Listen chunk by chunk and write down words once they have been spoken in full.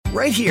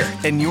right here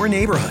in your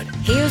neighborhood.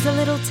 Here's a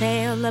little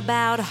tale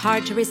about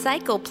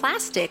hard-to-recycle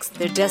plastics.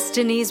 Their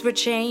destinies were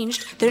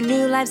changed. Their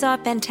new lives are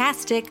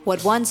fantastic.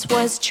 What once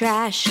was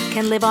trash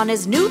can live on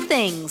as new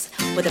things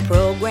with a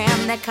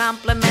program that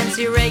complements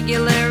your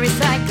regular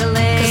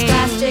recycling. 'Cause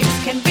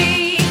plastics can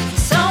be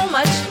so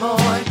much more.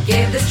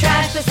 Give this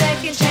trash the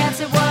second chance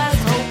it was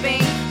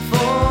hoping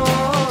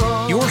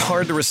for. Your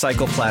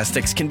hard-to-recycle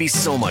plastics can be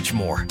so much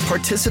more.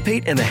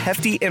 Participate in the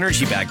Hefty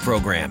Energy Bag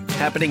program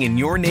happening in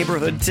your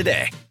neighborhood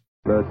today.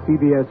 The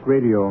CBS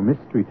Radio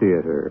Mystery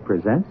Theater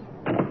presents...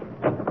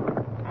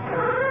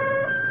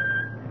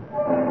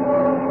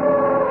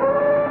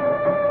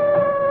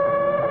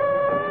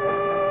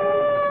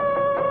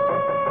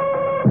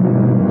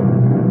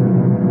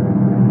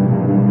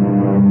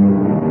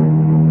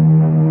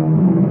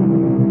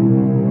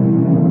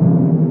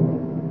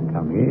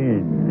 Come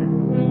in.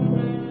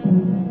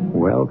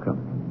 Welcome.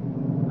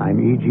 I'm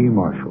E.G.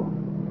 Marshall.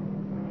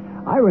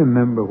 I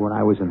remember when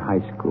I was in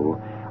high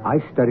school, I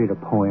studied a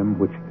poem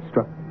which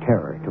struck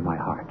terror to my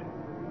heart.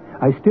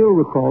 I still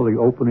recall the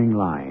opening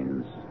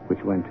lines,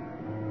 which went,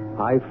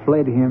 I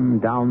fled him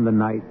down the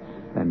nights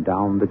and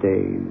down the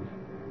days.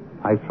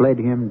 I fled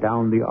him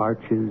down the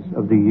arches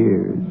of the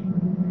years.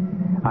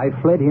 I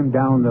fled him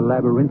down the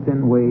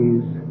labyrinthine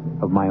ways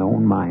of my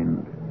own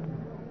mind.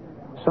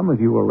 Some of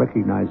you will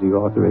recognize the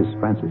author as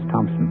Francis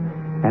Thompson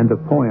and the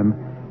poem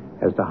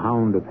as the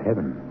Hound of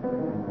Heaven.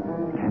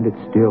 And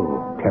it's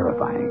still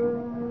terrifying.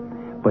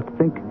 But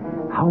think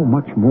how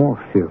much more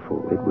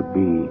fearful it would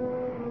be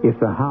if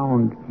the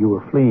hound you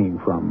were fleeing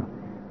from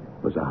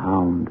was a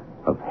hound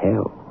of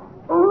hell.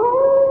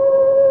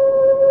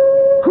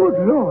 Good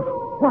Lord!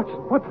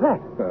 What's that?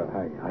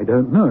 I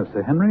don't know,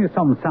 Sir Henry.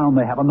 Some sound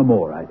they have on the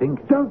moor, I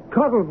think. Don't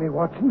coddle me,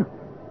 Watson.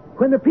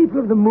 When the people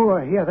of the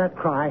moor hear that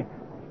cry,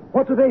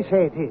 what do they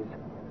say it is?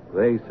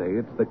 They say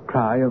it's the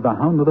cry of the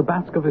hound of the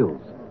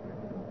Baskervilles,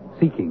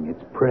 seeking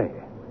its prey.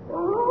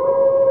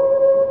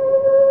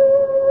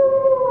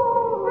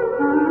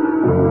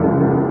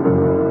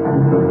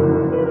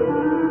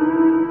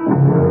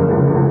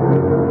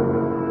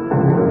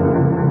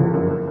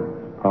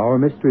 Our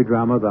mystery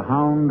drama, The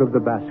Hound of the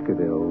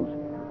Baskervilles,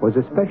 was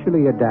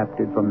especially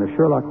adapted from the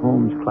Sherlock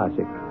Holmes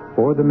classic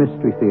for the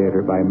Mystery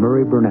Theater by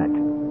Murray Burnett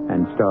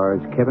and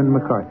stars Kevin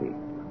McCarthy.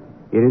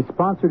 It is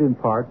sponsored in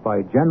part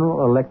by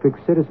General Electric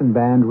Citizen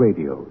Band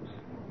Radios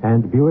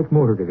and Buick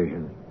Motor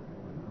Division.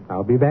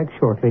 I'll be back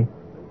shortly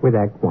with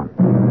Act One.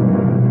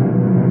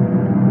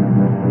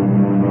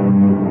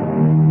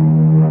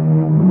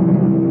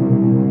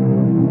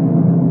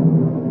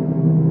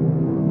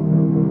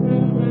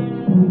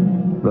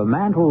 The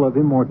mantle of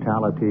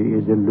immortality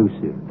is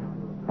elusive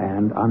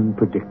and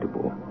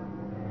unpredictable.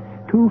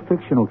 Two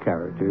fictional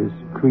characters,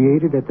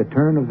 created at the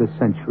turn of the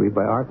century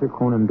by Arthur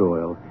Conan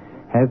Doyle,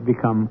 have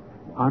become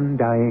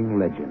undying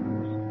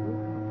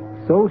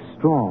legends. So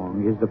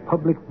strong is the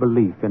public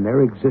belief in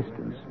their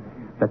existence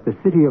that the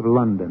City of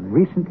London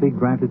recently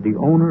granted the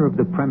owner of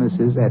the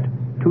premises at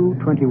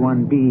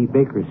 221B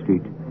Baker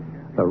Street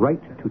the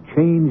right to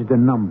change the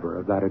number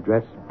of that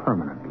address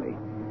permanently,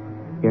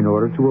 in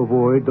order to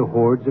avoid the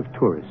hordes of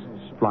tourists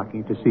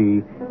flocking to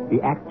see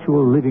the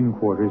actual living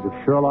quarters of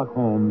Sherlock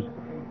Holmes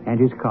and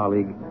his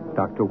colleague,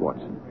 Dr.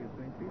 Watson.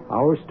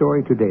 Our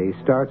story today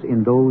starts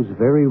in those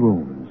very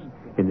rooms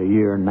in the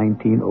year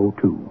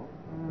 1902.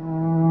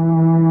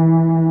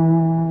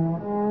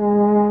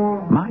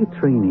 My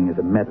training as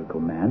a medical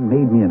man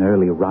made me an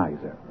early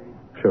riser.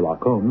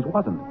 Sherlock Holmes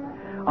wasn't.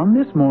 On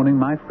this morning,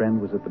 my friend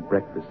was at the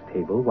breakfast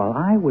table while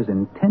I was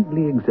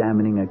intently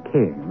examining a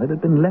cane that had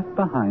been left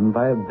behind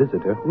by a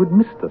visitor who had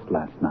missed us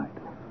last night.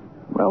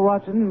 Well,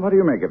 Watson, what do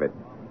you make of it?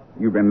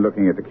 You've been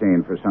looking at the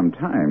cane for some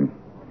time.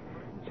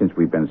 Since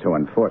we've been so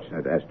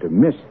unfortunate as to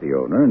miss the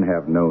owner and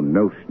have no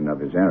notion of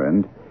his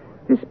errand,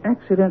 this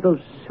accidental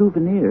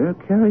souvenir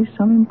carries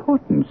some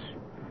importance.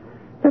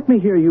 Let me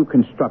hear you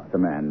construct the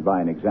man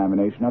by an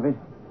examination of it.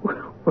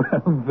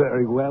 Well,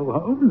 very well,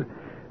 Holmes.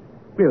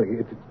 Really,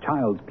 it's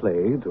child's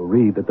play to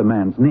read that the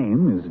man's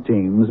name is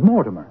James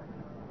Mortimer,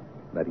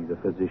 that he's a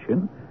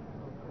physician.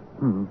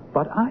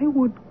 But I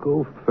would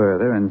go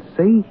further and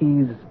say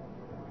he's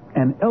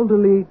an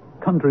elderly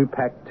country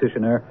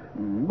practitioner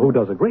who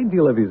does a great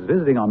deal of his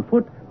visiting on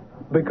foot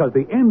because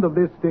the end of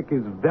this stick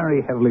is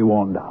very heavily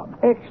worn down.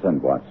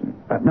 Excellent, Watson.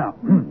 Now,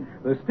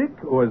 the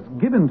stick was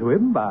given to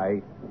him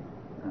by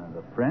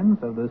the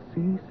Friends of the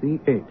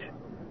CCH,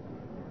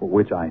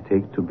 which I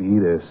take to be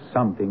the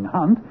Something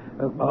Hunt,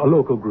 a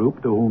local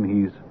group to whom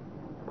he's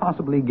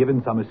possibly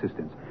given some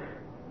assistance.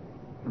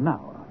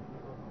 Now,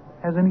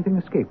 has anything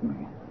escaped me?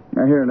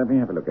 Now, here, let me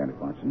have a look at it,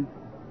 Watson.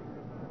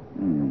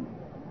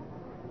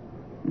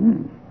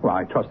 Well,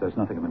 I trust there's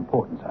nothing of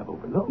importance I've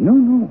overlooked. No,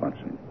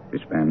 Watson.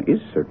 This man is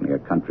certainly a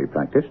country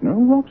practitioner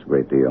who walks a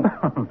great deal.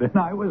 Then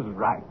I was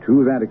right.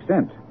 To that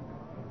extent.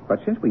 But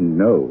since we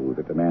know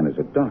that the man is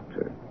a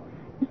doctor,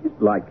 is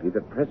it likely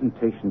that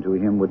presentation to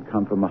him would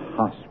come from a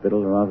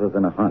hospital rather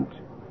than a hunt?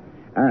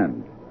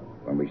 And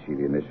when we see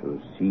the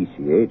initials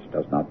CCH,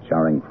 does not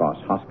Charing Cross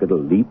Hospital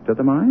leap to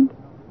the mind?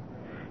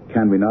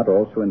 Can we not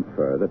also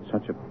infer that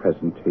such a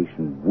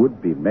presentation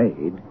would be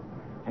made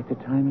at the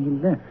time he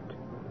left,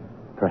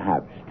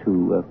 perhaps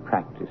to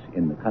practice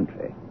in the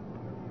country?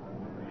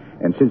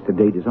 And since the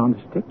date is on the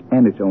stick,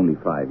 and it's only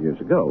 5 years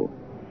ago,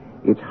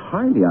 it's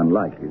highly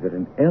unlikely that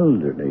an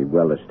elderly,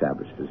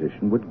 well-established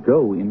physician would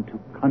go into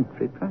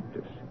country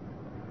practice.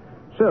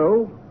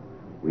 So,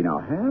 we now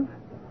have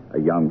a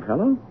young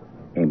fellow,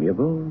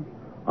 amiable,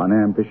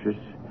 unambitious,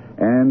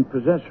 and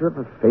possessor of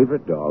a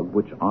favorite dog,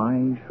 which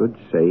I should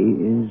say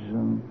is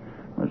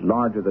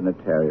larger than a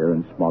terrier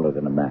and smaller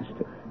than a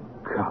mastiff.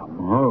 Come,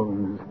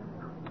 Holmes.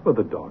 Well,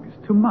 the dog is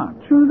too much.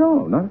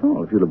 No, not at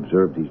all. If you'll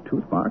observe these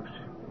tooth marks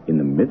in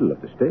the middle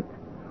of the stick,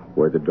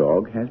 where the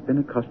dog has been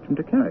accustomed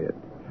to carry it.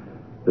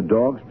 The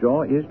dog's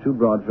jaw is too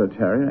broad for a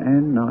terrier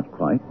and not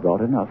quite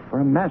broad enough for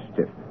a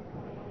mastiff.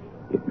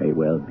 It may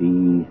well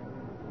be...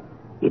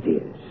 It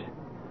is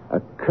a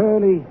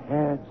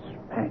curly-haired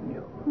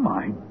spaniel.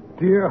 My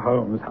dear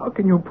Holmes, how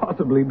can you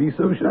possibly be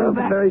so sure of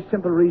For the that? very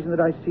simple reason that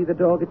I see the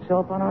dog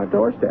itself on our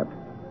doorstep.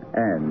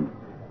 And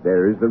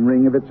there is the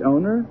ring of its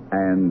owner,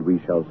 and we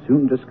shall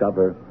soon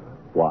discover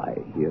why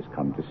he has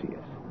come to see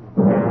us.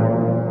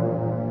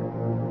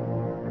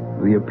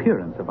 The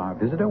appearance of our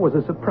visitor was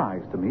a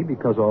surprise to me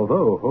because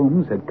although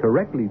Holmes had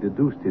correctly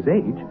deduced his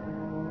age,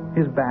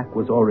 his back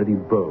was already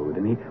bowed,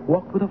 and he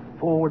walked with a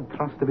forward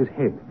thrust of his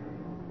head.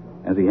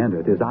 As he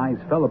entered, his eyes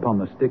fell upon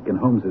the stick in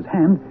Holmes's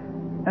hand,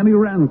 and he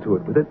ran to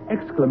it with an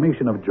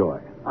exclamation of joy.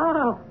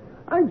 Ah,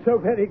 I'm so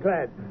very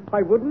glad.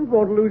 I wouldn't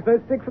want to lose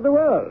that stick for the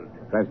world.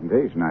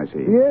 Presentation, I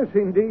see. Yes,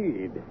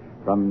 indeed.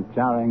 From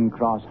Charing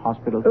Cross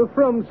Hospital?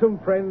 From some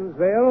friends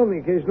there on the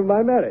occasion of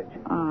my marriage.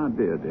 Ah,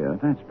 dear,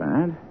 that's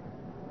bad.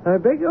 I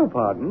beg your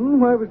pardon.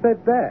 Why was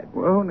that bad?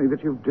 Well, only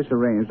that you've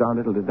disarranged our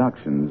little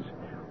deductions.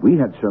 We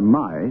had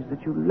surmised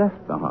that you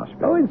left the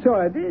hospital. Oh, and so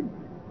I did.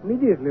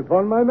 Immediately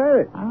upon my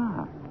marriage.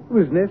 Ah. It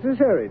was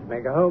necessary to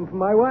make a home for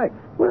my wife.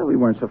 Well, we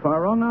weren't so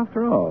far wrong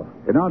after all.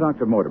 And now,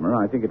 Dr. Mortimer,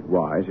 I think it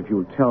wise if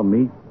you'll tell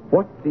me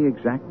what the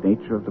exact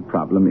nature of the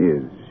problem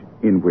is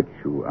in which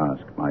you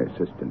ask my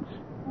assistance.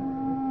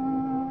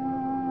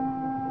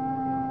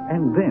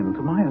 And then,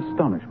 to my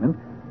astonishment,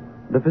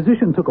 the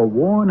physician took a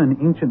worn and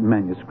ancient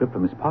manuscript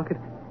from his pocket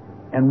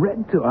and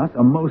read to us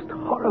a most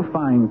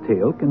horrifying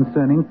tale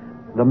concerning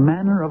the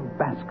manor of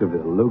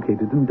Baskerville,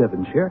 located in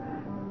Devonshire,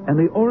 and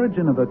the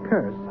origin of a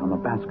curse on the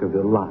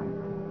Baskerville line.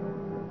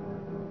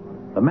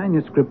 The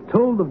manuscript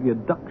told of the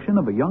abduction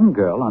of a young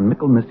girl on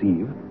Michaelmas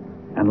Eve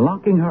and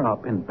locking her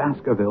up in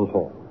Baskerville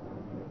Hall.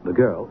 The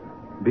girl,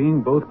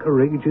 being both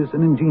courageous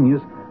and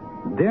ingenious,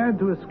 dared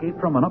to escape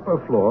from an upper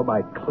floor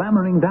by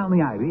clambering down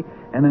the ivy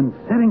and then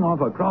setting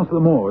off across the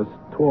moors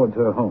towards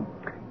her home.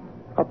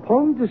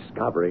 Upon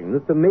discovering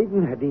that the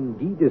maiden had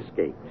indeed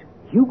escaped,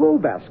 Hugo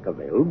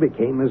Baskerville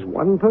became as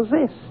one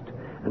possessed,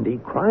 and he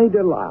cried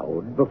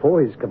aloud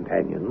before his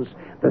companions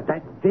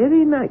that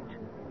very night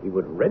he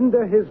would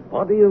render his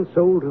body and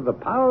soul to the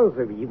powers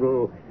of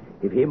evil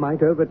if he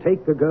might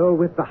overtake the girl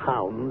with the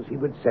hounds he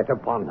would set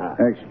upon her.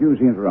 Excuse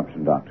the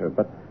interruption, Doctor,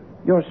 but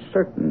you're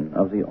certain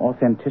of the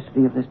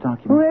authenticity of this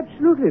document? Oh,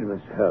 absolutely,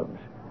 Mr. Holmes.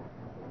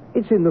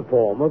 It's in the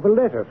form of a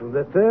letter from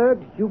the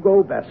third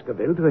Hugo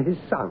Baskerville to his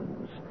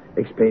sons,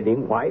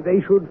 explaining why they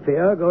should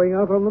fear going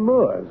out on the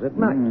moors at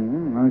night.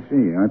 I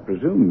see. I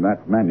presume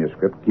that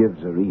manuscript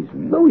gives a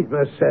reason. Oh, it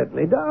most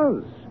certainly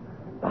does.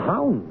 The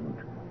Hound.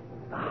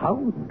 The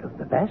Hound of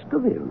the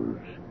Baskervilles.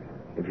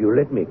 If you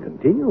let me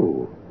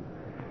continue.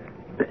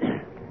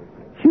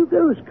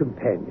 Hugo's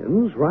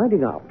companions,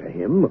 riding after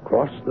him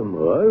across the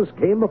moors,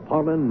 came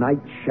upon a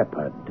night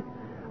shepherd,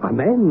 a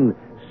man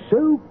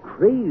so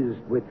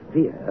crazed with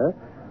fear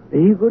that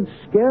he could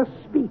scarce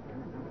speak.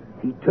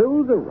 He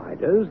told the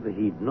riders that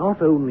he'd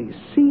not only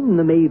seen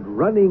the maid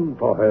running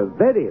for her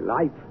very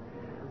life,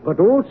 but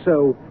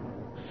also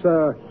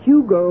Sir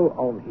Hugo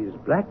on his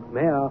black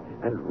mare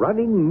and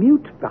running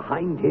mute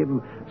behind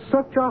him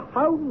such a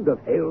hound of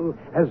hell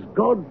as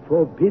God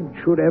forbid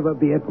should ever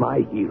be at my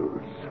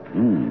heels.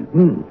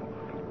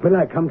 When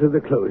I come to the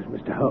close,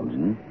 Mr.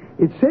 Holmes,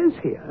 it says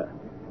here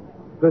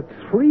that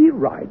 3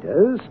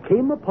 riders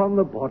came upon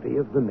the body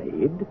of the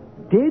maid,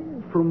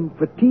 dead from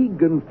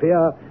fatigue and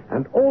fear,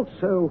 and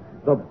also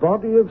the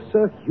body of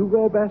Sir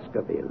Hugo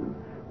Baskerville,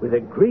 with a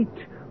great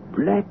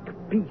black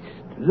beast,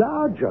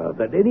 larger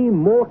than any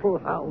mortal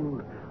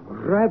hound,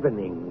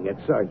 ravening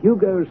at Sir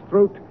Hugo's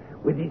throat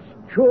with its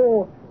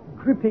jaw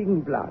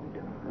dripping blood.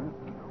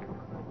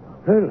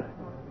 Well,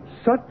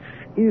 such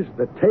is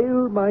the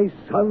tale, my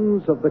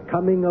sons, of the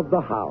coming of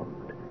the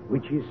Hound,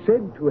 which is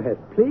said to have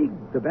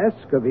plagued the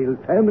Baskerville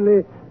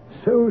family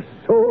so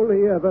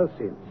sorely ever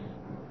since.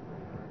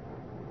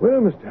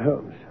 Well, Mr.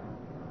 Holmes,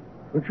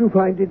 would you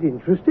find it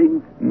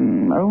interesting?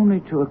 Only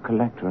to a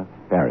collector of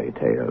fairy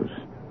tales.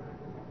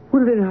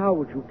 Well, then how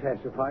would you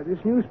classify this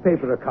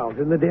newspaper account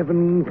in the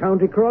Devon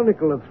County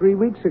Chronicle of 3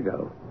 weeks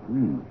ago?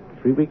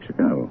 3 weeks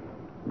ago.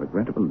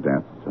 Regrettable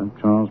death of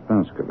Charles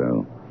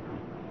Baskerville.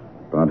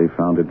 Body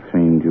found at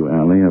Famedew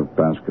Alley of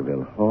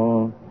Baskerville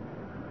Hall.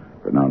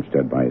 Pronounced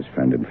dead by his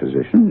friend and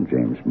physician,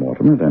 James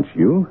Mortimer. That's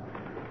you.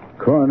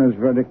 Coroner's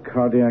verdict,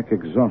 cardiac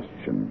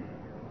exhaustion.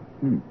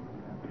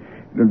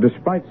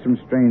 Despite some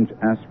strange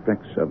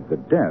aspects of the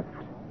death.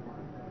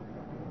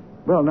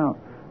 Well, now,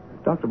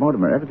 Dr.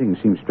 Mortimer, everything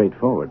seems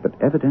straightforward, but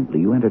evidently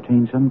you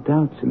entertain some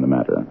doubts in the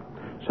matter.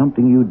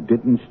 Something you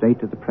didn't state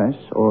to the press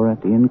or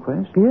at the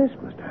inquest? Yes,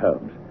 Mr.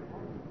 Holmes.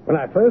 When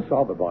I first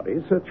saw the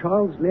body, Sir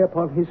Charles lay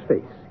upon his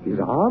face, his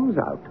arms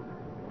out,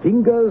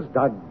 fingers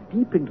dug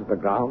deep into the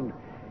ground,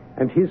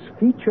 and his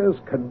features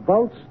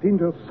convulsed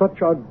into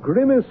such a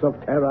grimace of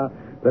terror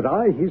that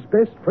I, his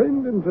best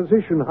friend and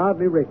physician,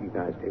 hardly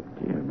recognized him.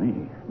 Dear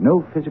me.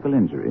 No physical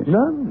injuries?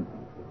 None.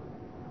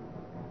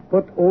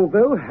 But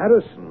although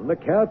Harrison, the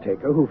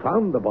caretaker who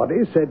found the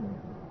body, said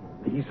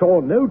he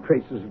saw no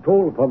traces at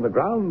all upon the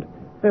ground,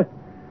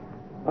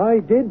 I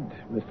did,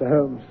 Mr.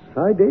 Holmes,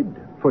 I did.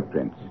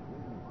 Footprints?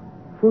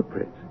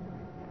 Footprints?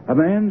 A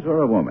man's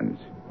or a woman's?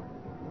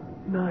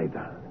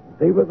 Neither.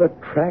 They were the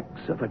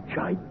tracks of a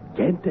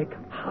gigantic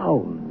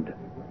hound.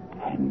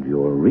 And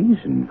your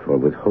reason for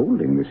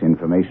withholding this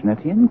information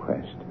at the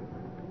inquest?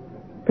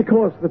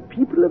 Because the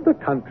people of the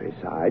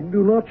countryside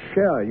do not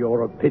share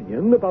your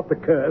opinion about the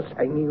curse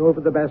hanging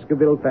over the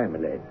Baskerville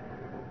family.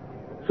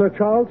 Sir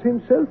Charles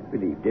himself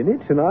believed in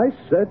it, and I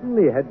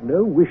certainly had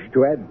no wish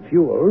to add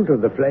fuel to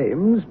the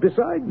flames.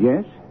 Besides...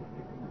 Yes?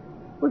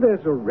 Well,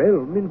 there's a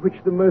realm in which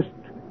the most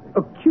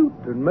acute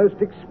and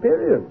most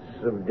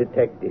experienced of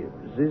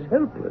detectives is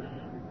helpless.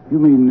 You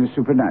mean the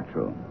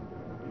supernatural?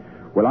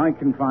 Well, I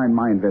confine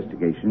my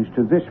investigations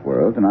to this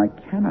world, and I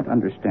cannot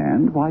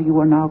understand why you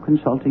are now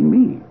consulting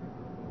me.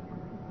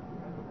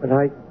 But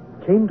I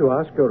came to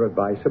ask your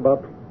advice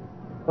about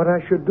what I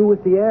should do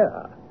with the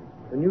heir,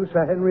 the new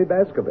Sir Henry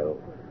Baskerville,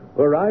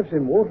 who arrives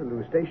in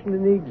Waterloo Station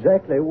in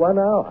exactly 1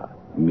 hour.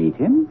 Meet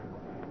him,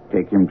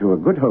 take him to a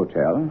good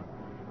hotel,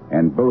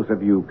 and both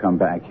of you come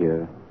back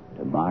here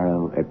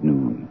tomorrow at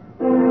noon.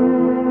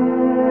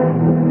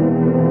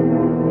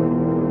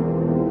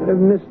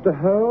 Mr.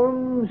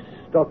 Holmes,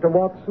 Dr.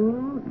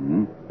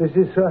 Watson, this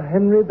is Sir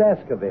Henry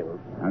Baskerville.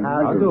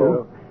 How do you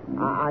do?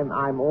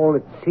 I'm all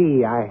at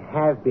sea. I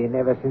have been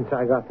ever since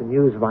I got the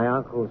news of my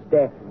uncle's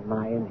death and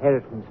my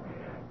inheritance.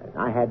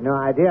 I had no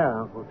idea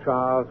Uncle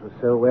Charles was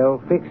so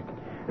well fixed.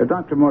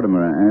 Dr.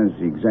 Mortimer, as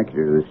the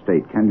executor of the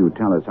estate, can you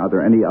tell us, are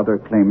there any other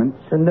claimants?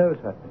 No,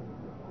 sir.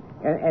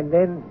 And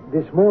then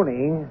this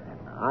morning,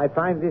 I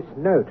find this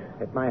note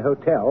at my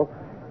hotel,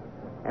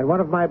 and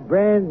one of my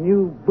brand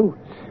new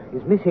boots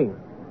is missing.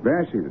 May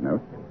I see the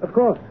note? Of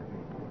course.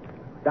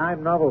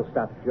 Dime novel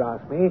stuff, if you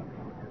ask me.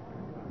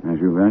 As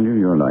you value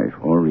your life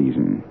or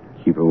reason,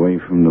 keep away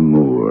from the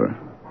moor.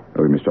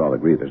 Oh, we must all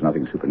agree there's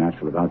nothing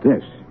supernatural about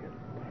this.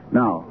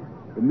 Now,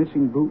 the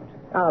missing boot?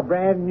 A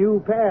brand new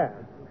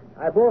pair.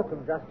 I bought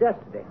them just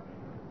yesterday.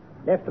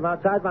 Left them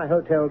outside my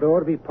hotel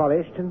door to be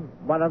polished, and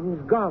one of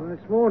them's gone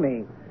this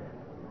morning.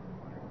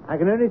 I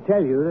can only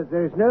tell you that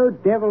there's no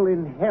devil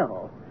in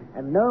hell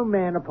and no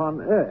man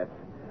upon earth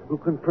who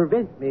can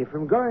prevent me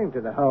from going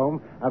to the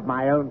home of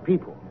my own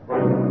people.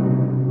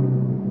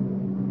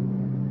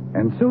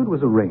 And so it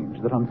was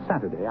arranged that on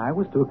Saturday I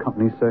was to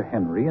accompany Sir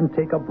Henry and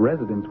take up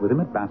residence with him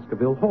at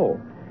Baskerville Hall,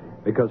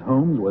 because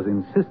Holmes was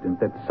insistent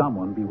that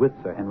someone be with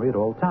Sir Henry at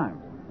all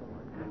times.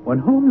 When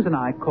Holmes and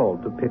I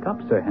called to pick up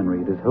Sir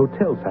Henry at his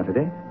hotel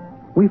Saturday,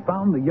 we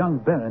found the young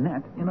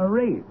baronet in a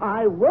rage.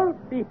 I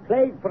won't be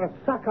played for a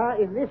sucker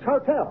in this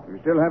hotel. You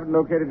still haven't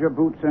located your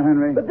boot, Sir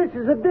Henry? But this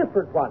is a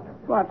different one.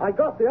 What? I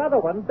got the other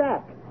one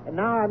back, and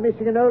now I'm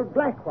missing an old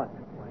black one.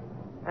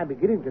 I'm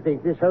beginning to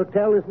think this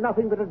hotel is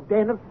nothing but a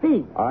den of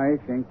thieves. I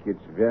think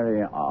it's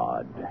very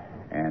odd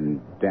and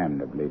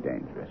damnably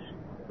dangerous.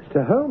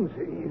 Mr. Holmes,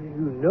 if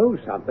you know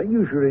something,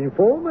 you should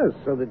inform us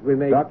so that we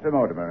may... Dr.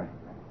 Mortimer,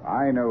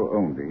 I know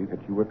only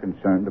that you were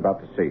concerned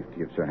about the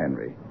safety of Sir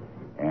Henry,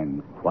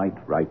 and quite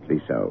rightly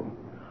so.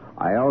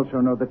 I also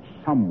know that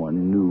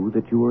someone knew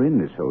that you were in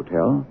this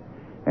hotel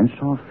and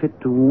saw fit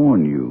to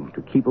warn you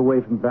to keep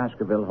away from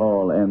Baskerville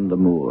Hall and the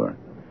moor.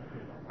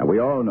 And we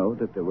all know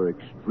that there were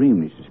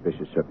extremely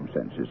suspicious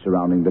circumstances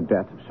surrounding the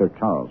death of Sir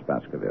Charles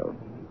Baskerville.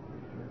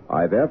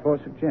 I therefore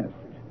suggest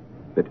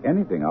that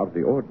anything out of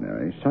the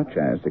ordinary, such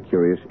as the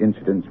curious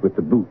incidents with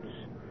the boots,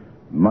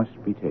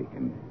 must be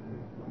taken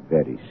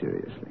very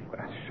seriously.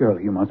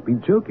 Surely you must be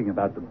joking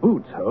about the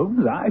boots,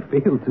 Holmes. I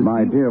fail to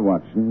My see... dear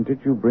Watson,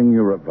 did you bring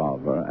your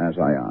revolver as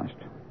I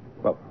asked?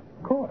 Well,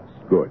 of course.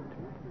 Good.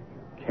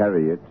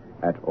 Carry it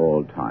at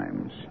all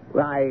times.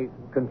 Well, I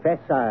confess,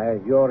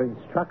 your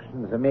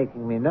instructions are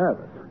making me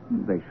nervous.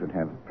 They should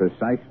have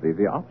precisely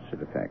the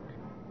opposite effect.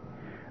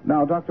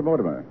 Now, Dr.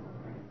 Mortimer,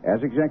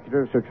 as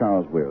executor of Sir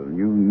Charles' will,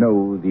 you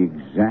know the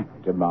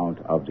exact amount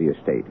of the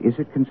estate. Is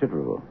it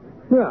considerable?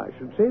 Well, I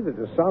should say that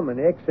a sum in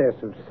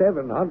excess of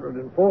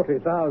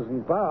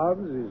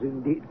 £740,000 is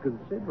indeed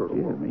considerable.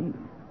 Dear me.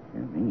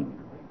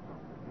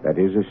 That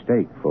is a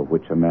stake for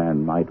which a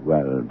man might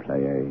well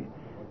play a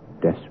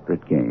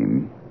desperate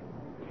game.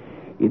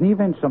 In the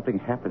event something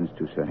happens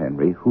to Sir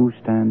Henry, who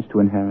stands to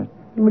inherit?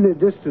 A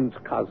distant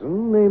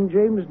cousin named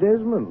James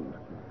Desmond.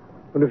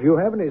 And if you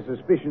have any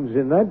suspicions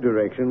in that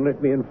direction, let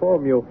me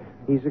inform you,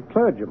 he's a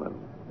clergyman.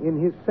 in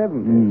his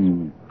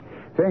 70s.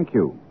 Thank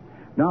you.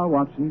 Now,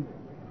 Watson,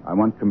 I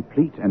want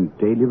complete and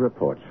daily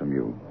reports from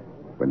you.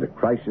 When the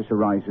crisis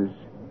arises,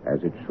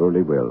 as it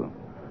surely will,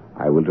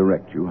 I will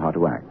direct you how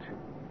to act.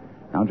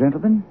 Now,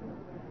 gentlemen,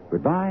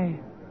 goodbye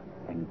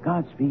and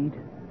Godspeed.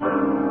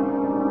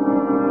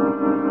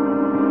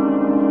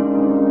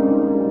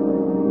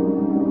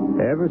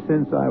 Ever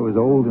since I was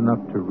old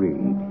enough to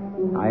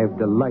read, I have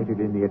delighted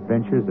in the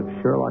adventures of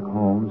Sherlock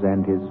Holmes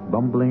and his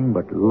bumbling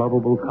but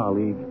lovable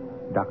colleague,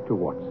 Dr.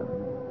 Watson.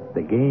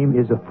 The game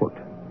is afoot,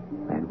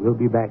 and we'll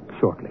be back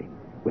shortly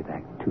with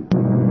Act Two.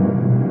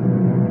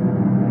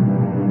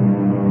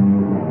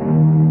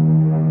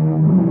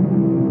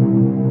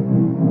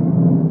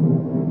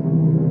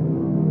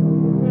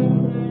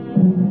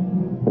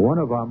 One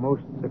of our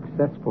most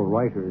successful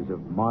writers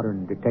of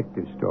modern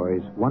detective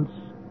stories once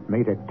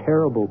made a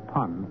terrible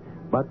pun,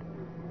 but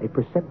a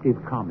perceptive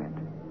comment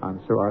on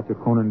Sir Arthur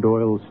Conan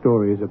Doyle's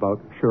stories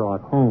about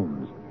Sherlock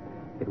Holmes.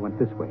 It went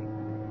this way: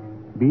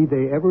 be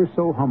they ever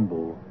so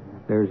humble,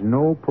 there's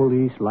no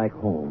police like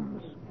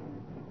Holmes.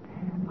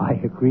 I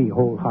agree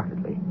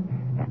wholeheartedly.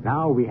 And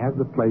now we have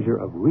the pleasure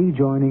of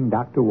rejoining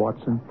Dr.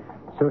 Watson,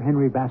 Sir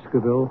Henry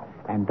Baskerville,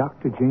 and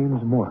Dr.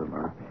 James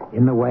Mortimer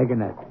in the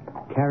wagonette,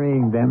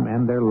 carrying them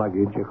and their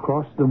luggage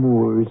across the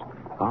moors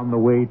on the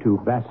way to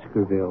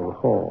Baskerville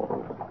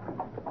Hall.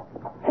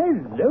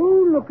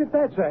 Hello, look at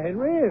that, Sir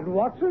Henry and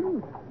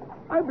Watson.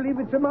 I believe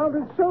it's a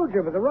mounted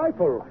soldier with a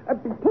rifle.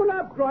 Pull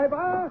up,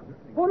 driver.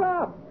 Pull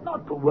up.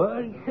 Not to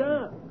worry,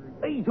 sir.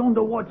 He's on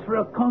the watch for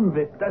a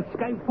convict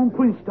escaped from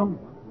Princeton.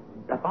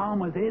 The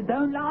farmers here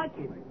don't like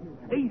him.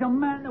 He's a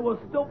man that will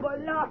stop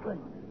at nothing.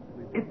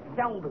 It's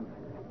Selden,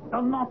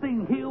 the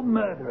Notting Hill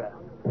murderer.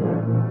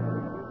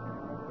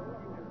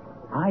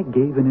 I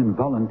gave an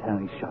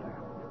involuntary shudder.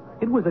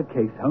 It was a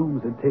case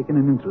Holmes had taken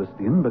an interest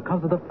in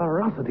because of the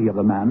ferocity of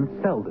the man,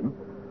 Selden,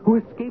 who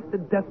escaped the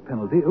death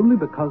penalty only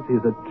because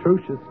his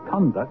atrocious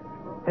conduct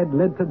had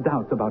led to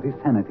doubts about his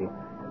sanity.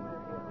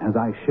 As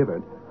I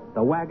shivered,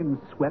 the wagon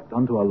swept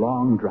onto a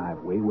long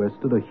driveway where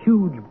stood a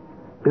huge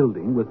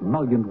building with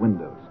mullioned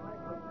windows.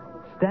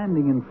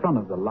 Standing in front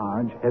of the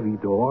large, heavy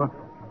door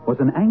was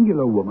an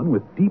angular woman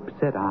with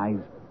deep-set eyes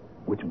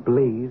which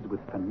blazed with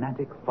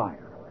fanatic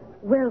fire.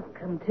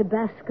 Welcome to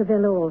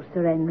Baskerville Hall,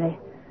 Sir Henry.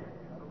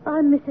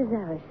 I'm Mrs.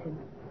 Harrison,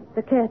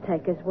 the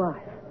caretaker's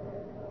wife.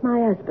 My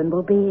husband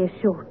will be here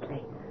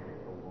shortly.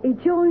 He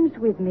joins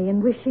with me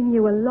in wishing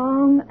you a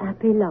long,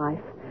 happy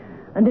life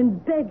and in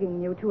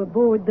begging you to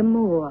avoid the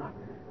moor,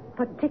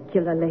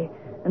 particularly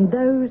in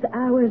those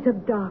hours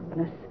of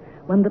darkness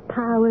when the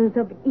powers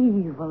of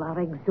evil are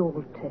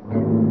exalted.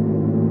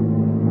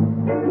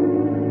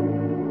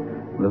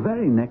 The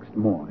very next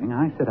morning,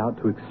 I set out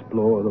to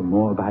explore the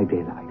moor by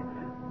daylight.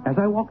 As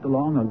I walked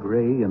along a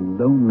gray and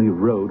lonely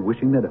road,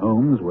 wishing that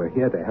Holmes were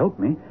here to help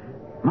me,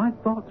 my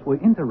thoughts were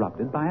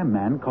interrupted by a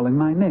man calling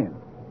my name.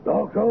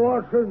 Dr.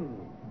 Watson.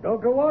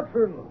 Dr.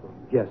 Watson.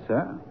 Yes,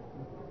 sir?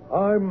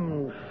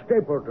 I'm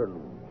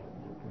Stapleton.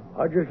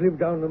 I just live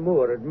down the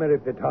moor at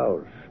Merripit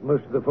House.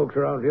 Most of the folks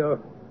around here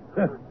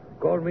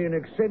call me an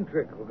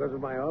eccentric because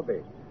of my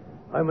hobby.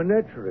 I'm a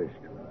naturalist.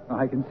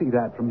 I can see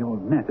that from your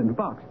net and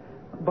box.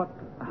 But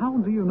how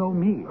do you know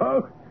me?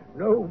 Oh,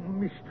 no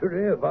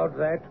mystery about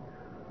that.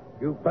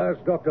 You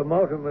passed Dr.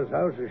 Mortimer's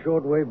house a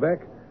short way back.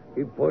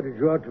 He pointed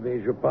you out to me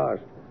as you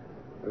passed.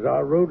 As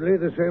our road lay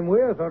the same way,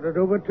 I thought I'd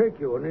overtake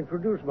you and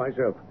introduce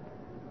myself.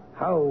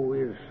 How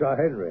is Sir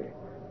Henry?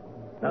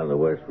 None the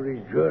worse for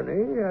his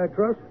journey, I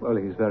trust? Well,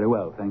 he's very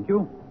well, thank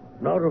you.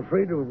 Not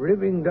afraid of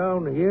living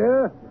down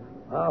here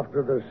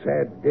after the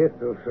sad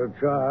death of Sir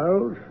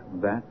Charles?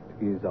 That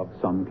is of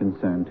some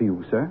concern to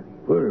you, sir.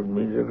 Well, it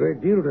means a great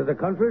deal to the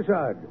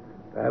countryside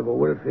to have a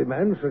wealthy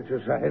man such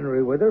as Sir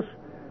Henry with us.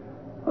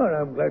 Well,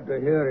 I'm glad to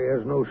hear he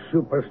has no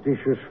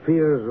superstitious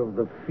fears of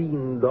the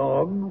fiend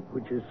dog,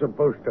 which is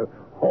supposed to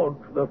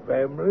haunt the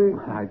family.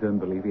 I don't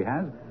believe he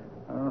has.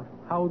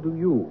 How do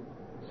you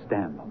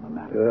stand on the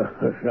matter?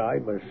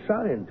 I'm a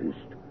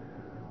scientist.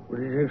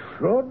 But it's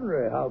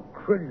extraordinary how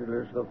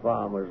credulous the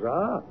farmers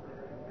are.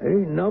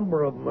 Any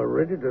number of them are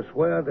ready to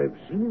swear they've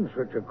seen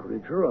such a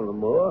creature on the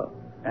moor.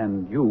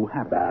 And you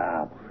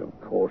haven't?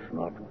 Of course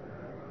not.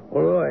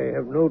 Although I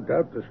have no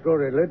doubt the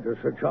story led to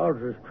Sir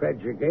Charles's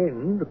tragic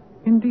end.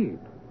 Indeed.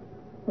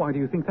 Why do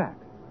you think that?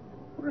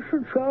 Well,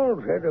 Sir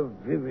Charles had a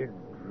vivid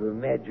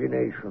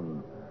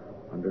imagination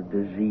and a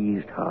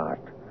diseased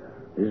heart.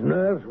 His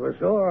nerves were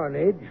so on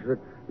edge that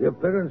the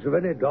appearance of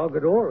any dog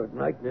at all at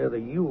night near the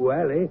Yew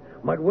Alley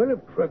might well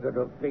have triggered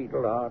a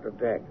fatal heart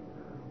attack.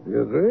 Do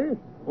you agree?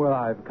 Well,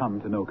 I've come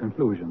to no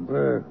conclusions.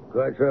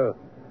 Quite so.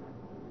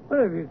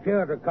 Well, if you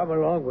care to come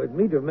along with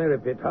me to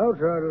Merripit House,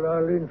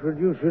 I'll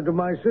introduce you to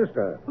my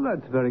sister. Well,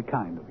 that's very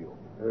kind of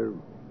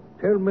you.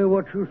 Tell me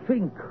what you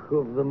think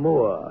of the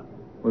moor.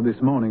 Well, this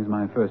morning's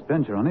my first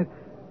venture on it.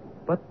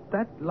 But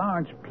that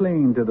large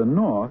plain to the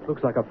north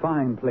looks like a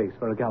fine place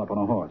for a gallop on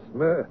a horse.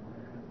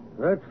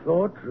 That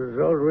thought has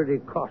already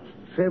cost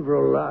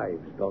several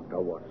lives, Dr.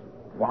 Watson.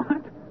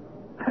 What?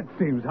 That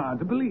seems hard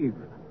to believe.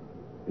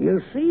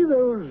 You see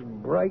those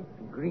bright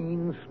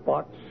green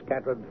spots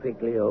scattered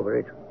thickly over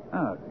it?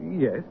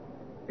 Yes.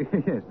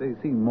 Yes, they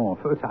seem more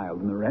fertile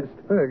than the rest.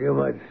 Well, you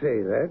might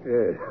say that.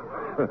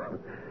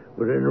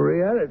 But in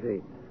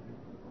reality,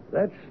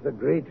 that's the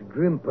great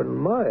Grimpen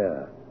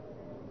Mire.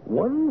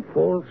 One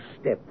false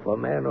step for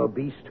man or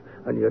beast,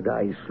 and you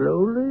die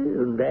slowly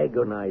and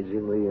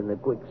agonizingly in the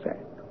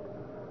quicksand.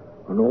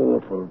 An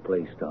awful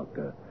place,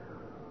 Doctor.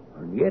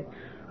 And yet,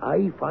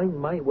 I find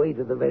my way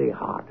to the very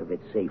heart of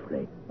it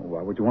safely.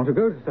 Why would you want to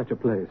go to such a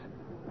place?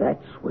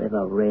 That's where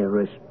the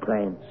rarest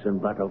plants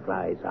and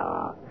butterflies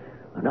are.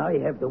 And I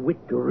have the wit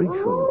to reach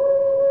them.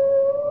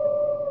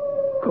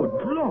 Good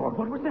Lord,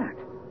 what was that?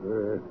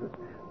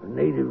 The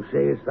natives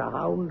say it's the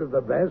Hound of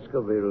the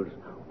Baskervilles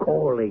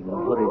calling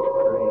for its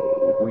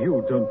prey. Well,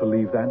 you don't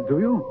believe that, do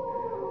you?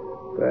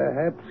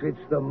 Perhaps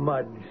it's the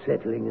mud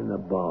settling in the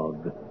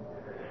bog.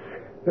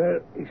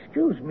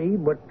 Excuse me,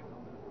 but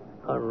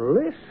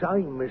unless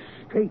I'm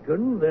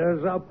mistaken,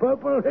 there's a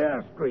purple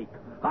hair streak.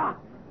 Ah,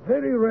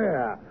 very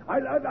rare.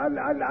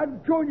 I'll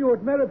join you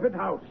at Merrifit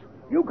House.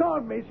 You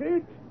can't miss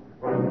it.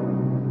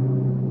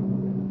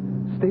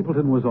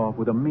 Stapleton was off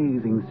with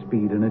amazing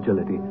speed and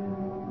agility.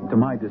 To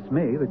my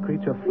dismay, the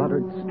creature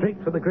fluttered straight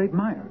for the great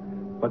mire.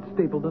 But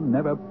Stapleton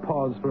never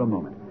paused for a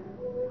moment.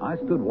 I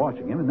stood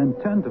watching him and then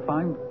turned to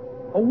find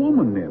a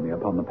woman near me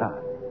upon the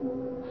path.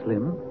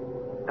 Slim,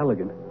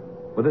 elegant,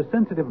 with a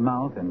sensitive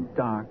mouth and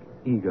dark,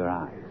 eager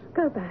eyes.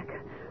 Go back.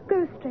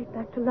 Go straight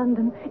back to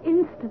London.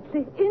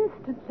 Instantly.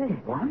 Instantly.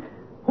 What?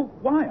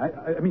 Why?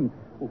 I mean,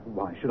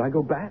 why should I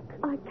go back?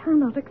 I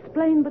cannot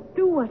explain, but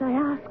do what I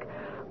ask.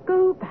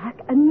 Go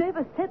back and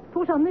never set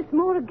foot on this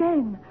moor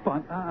again.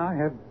 But I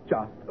have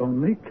just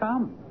only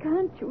come.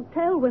 Can't you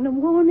tell when a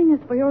warning is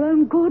for your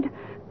own good?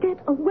 Get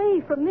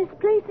away from this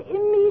place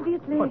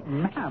immediately. But,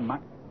 ma'am,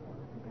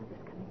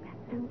 Brother's coming back.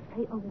 Don't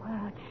say a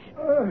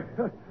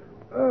word.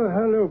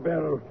 Hello,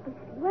 Beryl.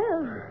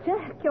 Well,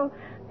 Jack,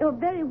 you're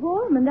very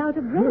warm and out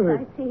of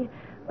breath, I see.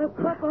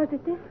 What was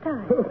it this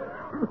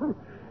time?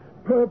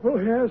 Purple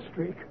hair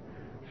streak.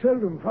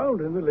 Seldom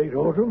found in the late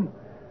autumn.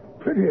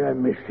 Pity I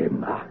missed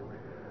him.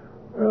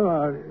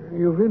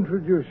 You've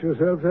introduced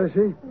yourselves, I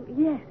see.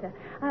 Yes, sir.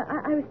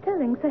 I was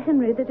telling Sir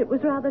Henry that it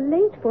was rather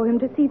late for him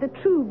to see the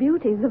true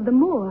beauties of the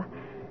moor.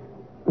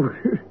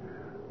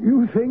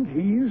 You think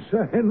he's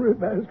Sir Henry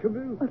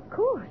Baskerville? Of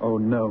course. Oh,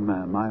 no,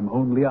 ma'am. I'm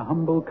only a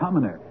humble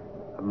commoner.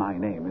 My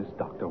name is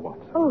Dr.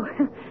 Watson. Oh,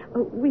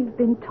 we've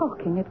been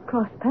talking at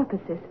cross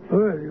purposes.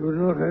 Well, you've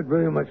not had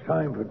very much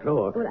time for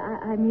talk. Well,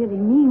 I merely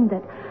mean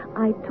that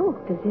I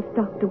talked as if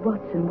Dr.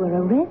 Watson were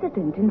a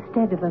resident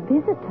instead of a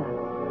visitor.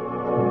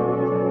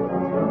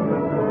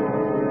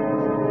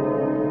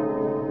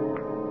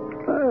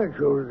 I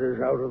chose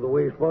this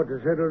out-of-the-way spot to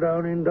settle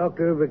down in,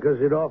 Doctor,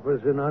 because it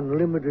offers an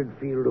unlimited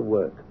field of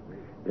work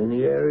in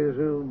the areas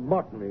of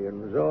botany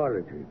and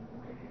zoology.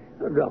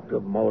 Dr.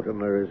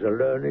 Mortimer is a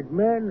learned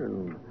man,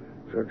 and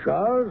Sir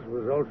Charles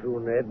was also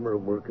an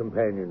admirable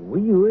companion.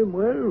 We knew him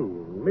well,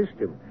 missed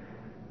him.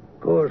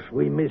 Of course,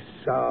 we miss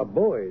our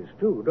boys,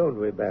 too, don't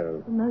we,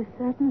 Beryl? Most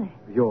certainly.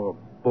 Your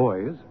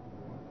boys?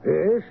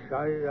 Yes,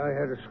 I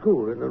had a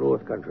school in the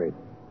North Country.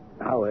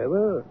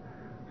 However,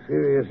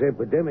 serious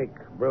epidemic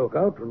broke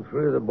out and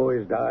 3 of the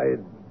boys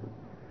died.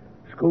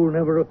 School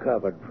never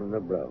recovered from the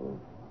blow.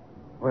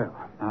 Well,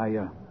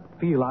 I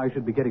feel I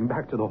should be getting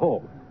back to the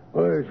hall.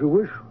 Well, as you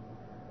wish.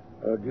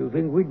 Do you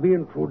think we'd be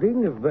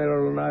intruding if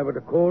Beryl and I were to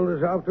call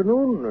this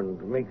afternoon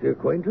and make the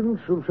acquaintance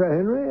of Sir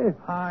Henry?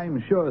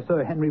 I'm sure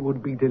Sir Henry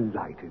would be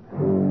delighted.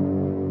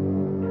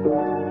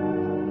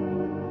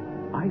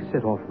 I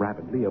set off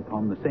rapidly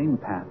upon the same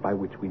path by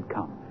which we'd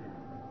come.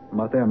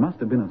 But there must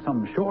have been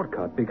some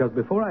shortcut, because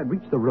before I'd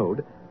reached the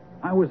road,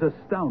 I was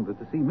astounded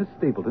to see Miss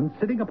Stapleton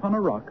sitting upon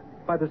a rock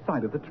by the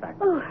side of the track.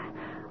 Oh,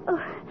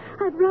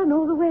 I've run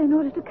all the way in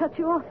order to cut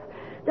you off,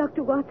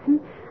 Dr.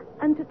 Watson,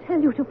 and to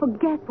tell you to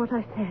forget what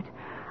I said.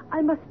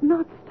 I must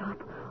not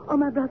stop, or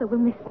my brother will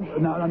miss me.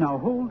 Now,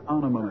 hold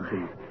on a moment,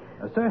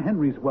 please. Sir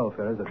Henry's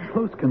welfare is a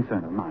close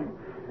concern of mine.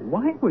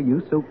 Why were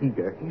you so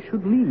eager he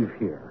should leave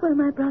here? Well,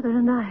 my brother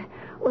and I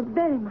were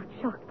very much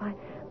shocked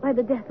by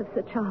the death of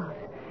Sir Charles.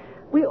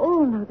 We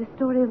all know the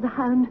story of the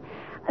Hound,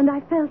 and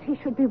I felt he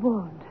should be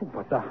warned.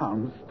 But the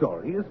Hound's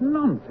story is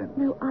nonsense.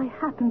 No, I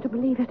happen to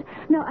believe it.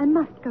 Now, I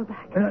must go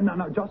back.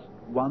 No, just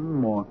one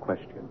more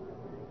question.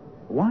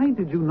 Why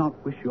did you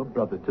not wish your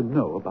brother to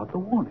know about the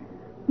warning?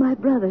 My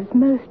brother's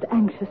most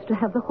anxious to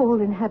have the hall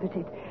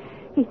inhabited.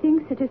 He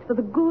thinks it is for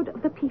the good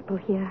of the people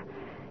here.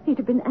 He'd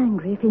have been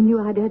angry if he knew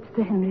I'd urged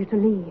Sir Henry to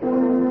leave.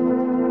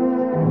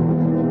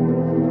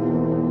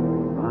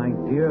 My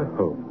dear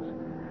Holmes,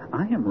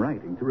 I am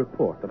writing to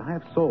report that I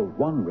have solved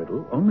one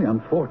riddle, only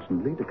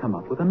unfortunately to come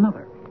up with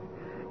another.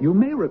 You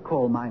may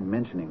recall my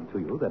mentioning to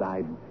you that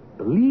I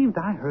believed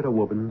I heard a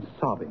woman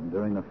sobbing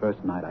during the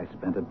first night I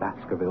spent at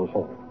Baskerville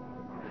Hall.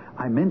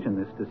 I mentioned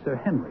this to Sir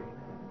Henry,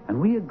 and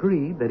we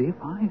agreed that if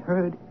I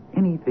heard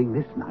anything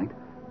this night,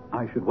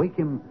 I should wake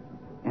him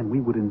and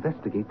we would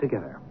investigate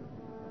together.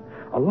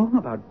 Along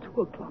about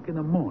 2 o'clock in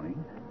the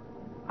morning,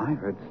 I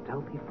heard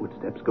stealthy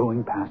footsteps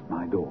going past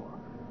my door.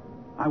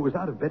 I was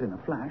out of bed in a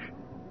flash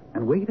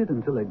and waited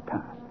until they'd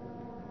passed.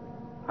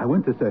 I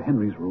went to Sir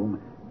Henry's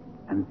room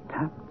and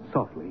tapped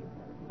softly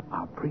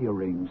our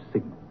prearranged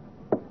signal.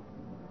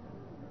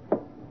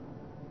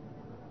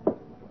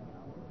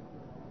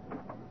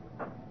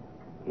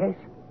 Yes?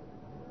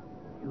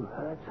 You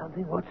heard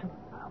something, Watson?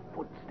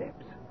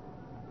 Footsteps.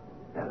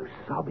 No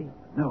sobbing?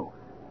 No.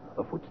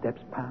 The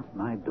footsteps passed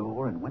my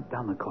door and went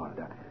down the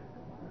corridor.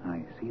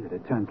 I see that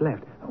it turns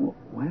left.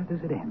 Where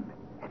does it end?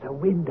 At a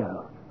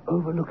window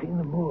overlooking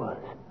the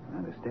moors.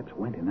 And the steps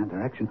went in that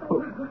direction.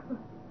 Oh,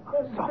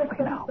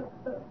 softly now.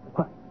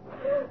 What?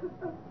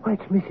 Why,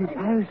 it's Mrs.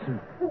 Harrison.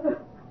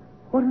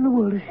 What in the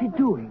world is she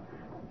doing?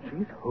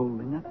 She's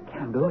holding a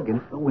candle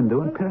against the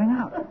window and peering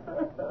out.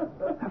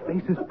 Her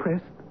face is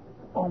pressed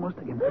almost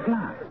against the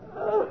glass.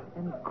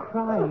 And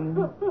crying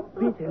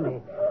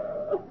bitterly.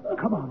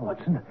 Come on,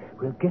 Watson.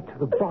 We'll get to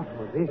the bottom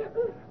of this.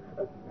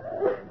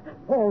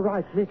 All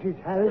right,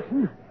 Mrs.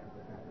 Harrison.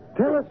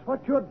 Tell us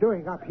what you're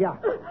doing up here.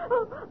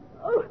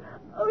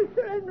 Oh,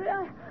 Sir Henry,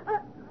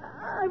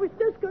 I was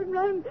just going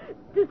round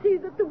to see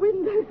that the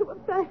windows were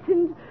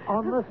fastened.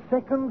 On the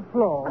second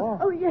floor?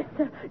 Oh, yes,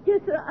 sir.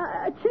 Yes, sir.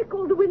 I check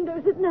all the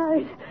windows at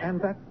night. And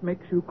that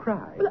makes you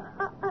cry? Well,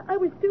 I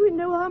was doing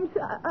no harm,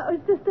 sir. I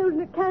was just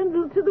holding a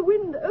candle to the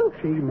window.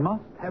 She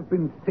must have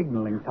been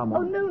signaling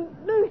someone. Oh,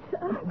 no,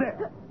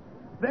 sir.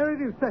 There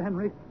it is, Sir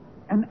Henry.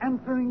 An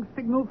answering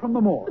signal from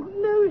the moor.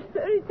 No,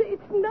 sir.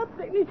 It's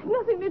nothing. It's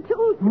nothing at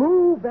all, sir.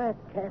 Move that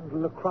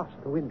candle across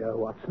the window,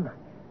 Watson.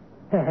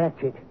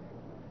 That's it.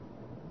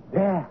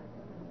 There.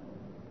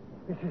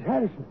 Mrs.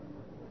 Harrison.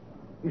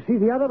 You see,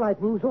 the other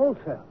light moves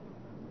also.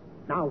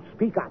 Now,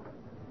 speak up.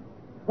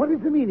 What is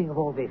the meaning of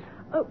all this?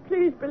 Oh,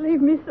 please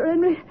believe me, Sir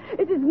Henry.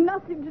 It has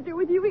nothing to do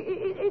with you.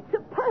 It's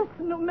a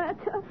personal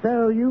matter.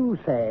 So you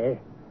say.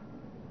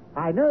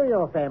 I know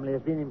your family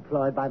has been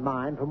employed by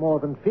mine for more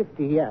than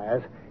 50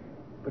 years,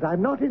 but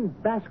I'm not in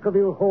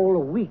Baskerville Hall a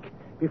week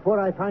before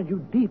I find you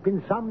deep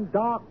in some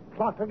dark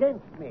plot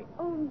against me.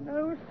 Oh,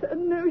 no,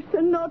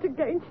 sir, not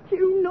against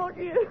you, not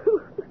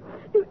you.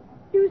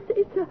 You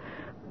see, sir,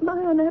 my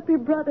unhappy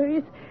brother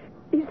is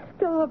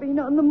starving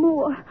on the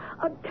moor.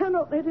 I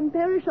cannot let him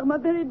perish on my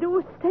very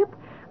doorstep.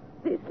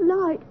 This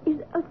light is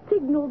a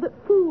signal that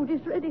food is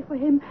ready for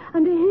him,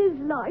 and his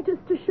light is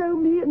to show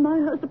me and my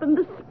husband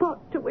the spot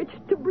to which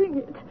to bring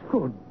it.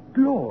 Good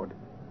Lord.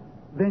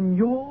 Then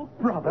your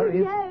brother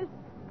is... Yes,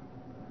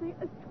 the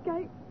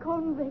escaped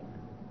convict,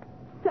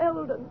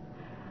 Selden,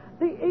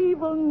 the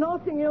evil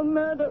Notting Hill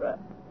murderer.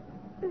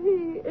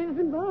 He is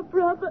my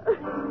brother.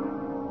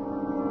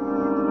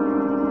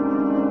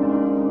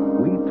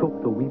 We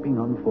took the weeping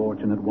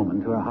unfortunate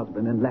woman to her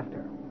husband and left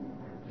her.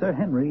 Sir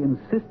Henry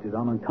insisted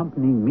on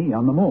accompanying me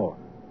on the moor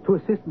to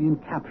assist me in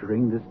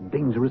capturing this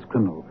dangerous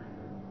criminal.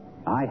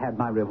 I had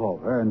my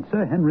revolver and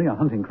Sir Henry a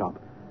hunting crop.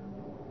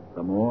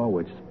 The moor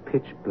was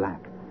pitch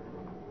black,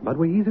 but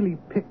we easily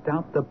picked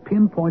out the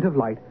pinpoint of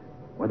light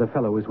where the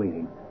fellow was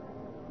waiting.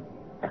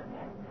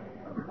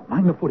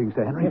 Mind the footing,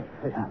 Sir Henry.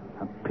 Yes.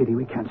 A pity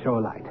we can't show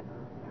a light.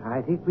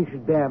 I think we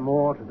should bear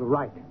more to the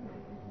right.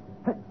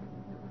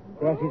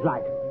 There's his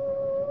light.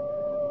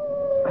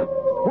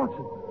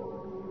 Watson.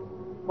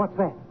 What's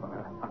that?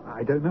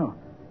 I don't know.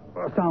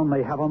 A sound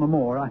they have on the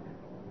moor.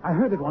 I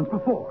heard it once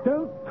before.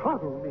 Don't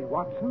coddle me,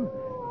 Watson.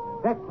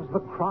 That was the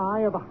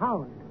cry of a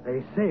hound.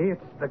 They say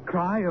it's the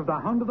cry of the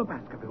Hound of the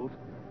Baskervilles.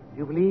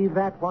 You believe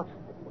that, Watson?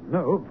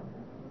 No,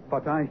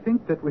 but I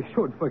think that we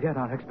should forget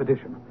our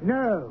expedition.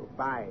 No,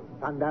 by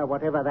thunder,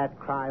 whatever that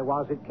cry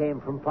was, it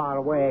came from far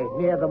away,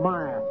 near the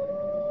mire.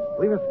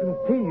 We must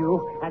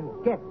continue and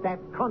get that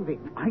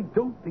convict. I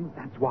don't think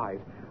that's wise.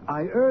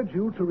 I urge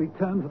you to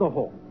return to the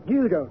hall.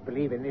 You don't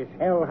believe in this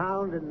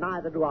hellhound, and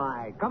neither do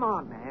I. Come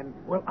on, man.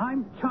 Well,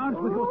 I'm charged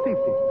with your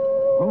safety.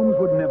 Holmes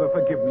would never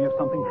forgive me if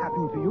something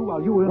happened to you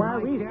while you were in my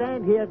While we care.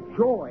 stand here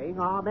jawing,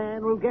 our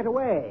man will get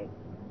away.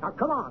 Now,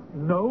 come on.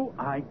 No,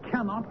 I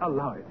cannot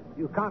allow it.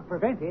 You can't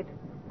prevent it.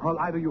 Well,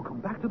 either you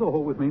come back to the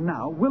hall with me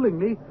now,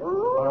 willingly,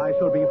 or I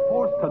shall be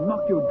forced to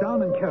knock you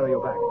down and carry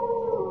you back.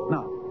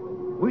 Now,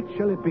 which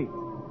shall it be?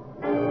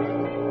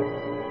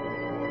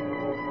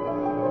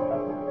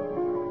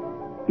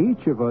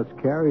 Each of us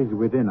carries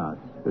within us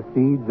the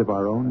seeds of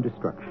our own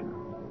destruction.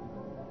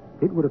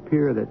 It would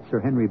appear that Sir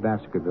Henry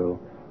Baskerville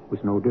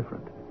was no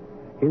different.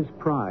 His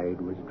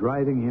pride was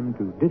driving him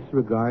to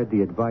disregard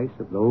the advice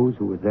of those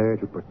who were there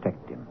to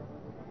protect him.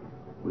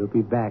 We'll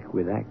be back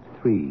with Act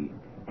 3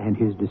 and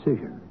his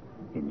decision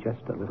in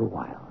just a little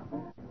while.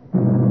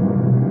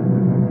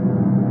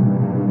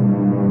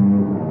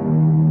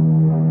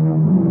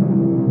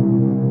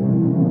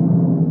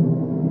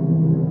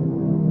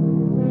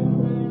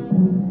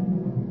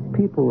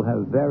 People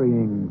have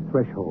varying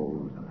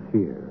thresholds of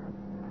fear.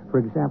 For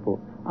example,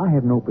 I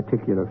have no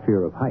particular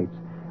fear of heights,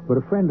 but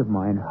a friend of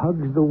mine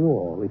hugs the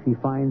wall if he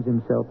finds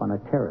himself on a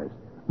terrace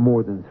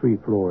more than 3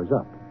 floors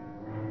up.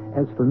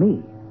 As for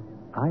me,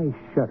 I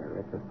shudder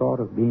at the thought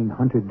of being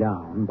hunted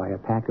down by a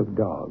pack of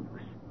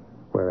dogs,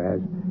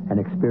 whereas an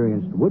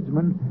experienced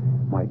woodsman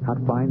might not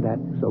find that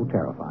so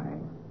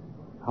terrifying.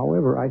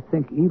 However, I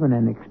think even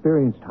an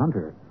experienced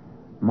hunter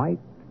might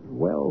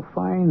well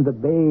find the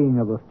baying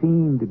of a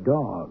fiend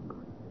dog,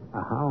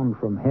 a hound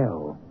from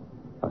hell,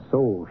 a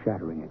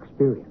soul-shattering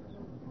experience.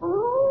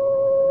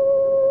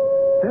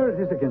 There it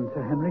is again,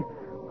 Sir Henry.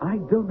 I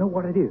don't know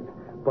what it is,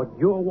 but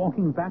you're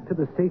walking back to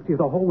the safety of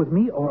the hall with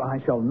me, or I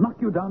shall knock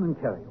you down and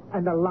carry you.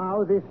 And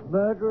allow this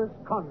murderous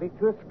convict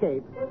to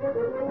escape.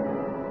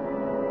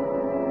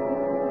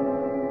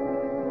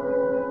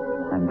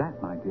 And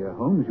that, my dear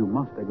Holmes, you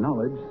must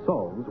acknowledge,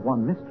 solves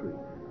one mystery.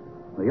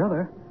 The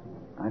other,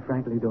 I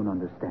frankly don't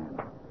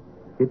understand.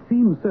 It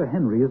seems Sir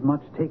Henry is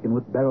much taken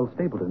with Beryl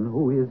Stapleton,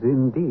 who is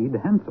indeed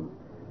handsome.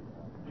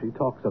 She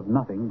talks of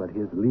nothing but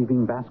his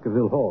leaving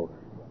Baskerville Hall,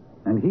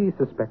 and he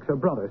suspects her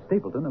brother,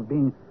 Stapleton, of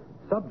being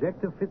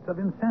subject to fits of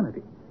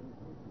insanity.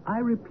 I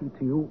repeat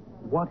to you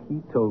what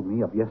he told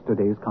me of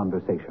yesterday's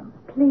conversation.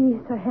 Please,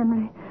 Sir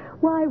Henry,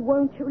 why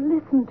won't you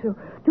listen to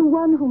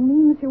one who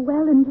means you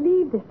well and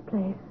leave this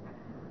place?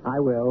 I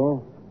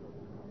will,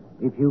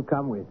 if you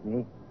come with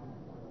me.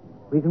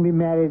 We can be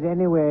married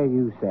anywhere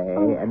you say,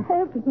 Oh, and...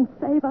 heaven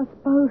save us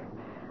both.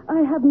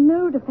 I have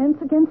no defense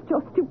against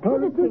your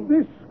stupidity.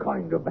 This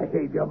kind of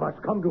behavior must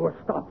come to a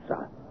stop,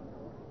 sir.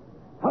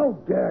 How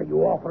dare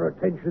you offer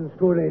attentions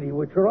to a lady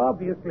which are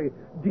obviously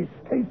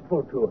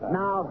distasteful to her?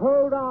 Now,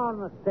 hold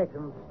on a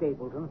second,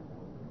 Stapleton.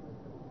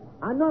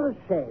 I'm not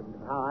ashamed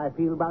of how I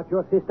feel about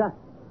your sister.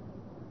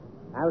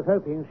 I was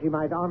hoping she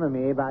might honor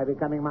me by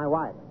becoming my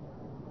wife.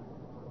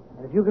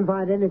 And if you can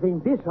find anything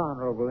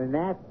dishonorable in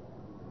that,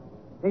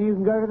 then you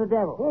can go to the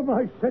devil. Well,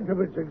 my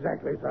sentiments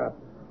exactly, sir.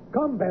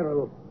 Come,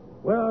 Beryl.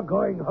 We're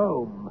going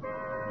home.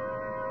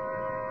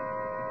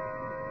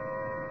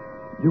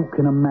 You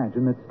can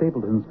imagine that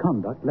Stapleton's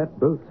conduct left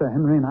both Sir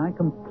Henry and I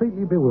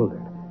completely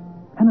bewildered.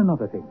 And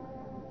another thing.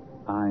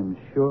 I'm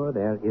sure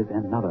there is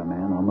another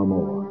man on the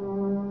moor.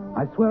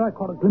 I swear I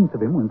caught a glimpse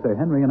of him when Sir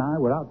Henry and I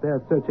were out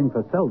there searching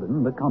for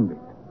Selden, the convict.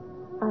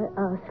 I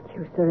ask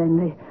you, Sir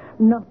Henry,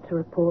 not to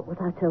report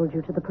what I told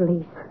you to the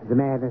police. The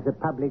man is a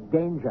public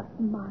danger.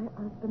 My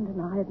husband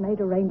and I have made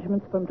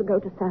arrangements for him to go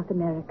to South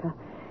America.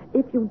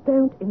 If you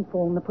don't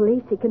inform the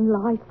police, he can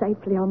lie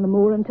safely on the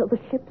moor until the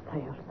ship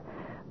sails.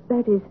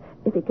 That is,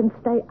 if he can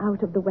stay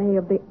out of the way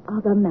of the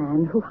other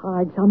man who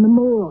hides on the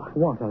moor.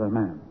 What other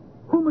man?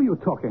 Whom are you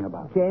talking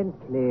about?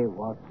 Gently,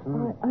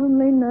 Watson. I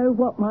only know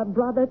what my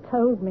brother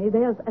told me.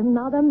 There's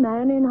another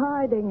man in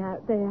hiding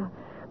out there.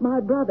 My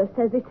brother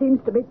says he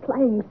seems to be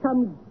playing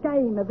some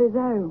game of his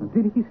own.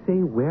 Did he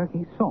say where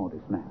he saw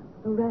this man?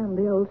 Around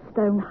the old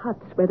stone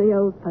huts where the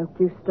old folk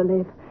used to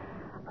live.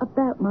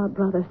 About my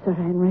brother, Sir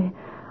Henry,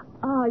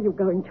 are you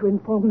going to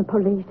inform the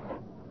police?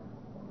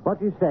 What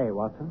do you say,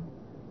 Watson?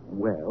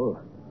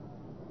 Well,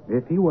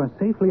 if he were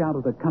safely out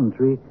of the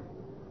country,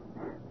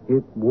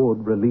 it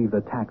would relieve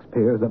the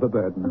taxpayers of a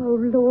burden. Oh,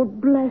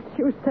 Lord bless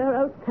you, sir.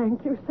 Oh,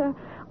 thank you, sir.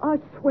 I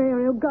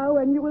swear he'll go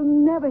and you will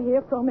never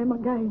hear from him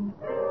again.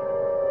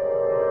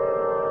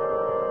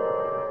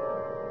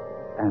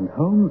 And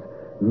Holmes,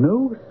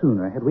 no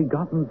sooner had we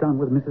gotten done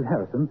with Mrs.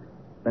 Harrison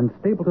than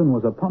Stapleton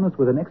was upon us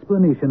with an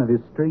explanation of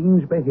his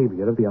strange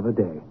behavior of the other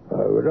day.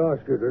 I would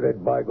ask you to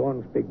let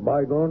bygones be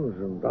bygones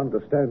and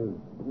understand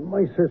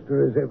my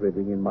sister is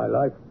everything in my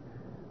life.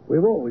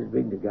 We've always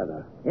been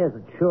together. Yes,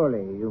 but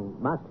surely you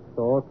must have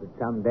thought that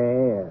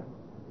someday a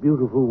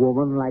beautiful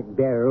woman like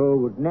Beryl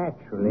would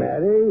naturally...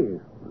 Marry?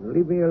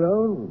 Leave me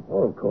alone?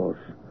 Oh, of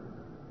course.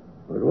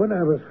 But when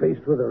I was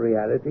faced with a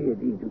reality,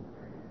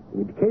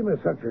 it came as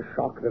such a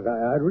shock that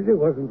I really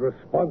wasn't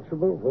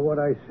responsible for what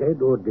I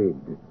said or did.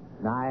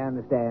 I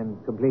understand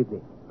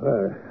completely.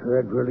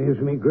 That relieves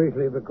me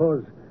greatly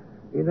because,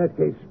 in that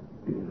case,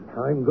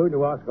 I'm going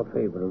to ask a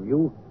favor of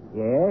you.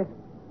 Yes?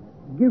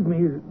 Give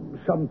me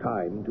some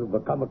time to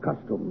become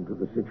accustomed to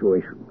the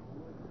situation.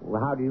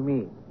 Well, how do you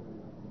mean?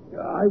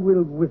 I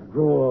will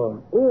withdraw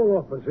all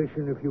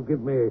opposition if you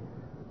give me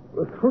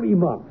 3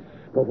 months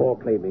before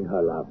claiming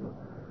her love.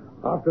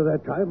 After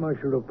that time, I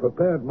shall have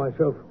prepared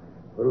myself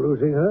for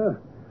losing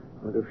her.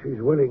 And if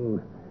she's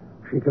willing,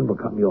 she can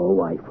become your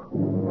wife.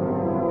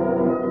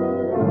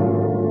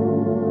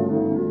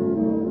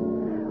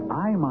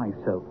 I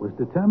myself was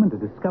determined to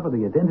discover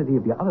the identity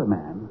of the other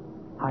man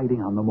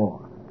hiding on the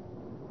moor.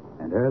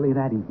 And early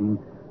that evening,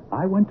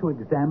 I went to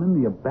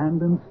examine the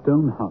abandoned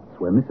stone huts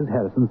where Mrs.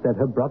 Harrison said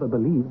her brother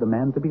believed the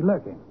man to be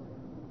lurking.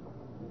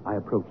 I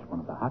approached one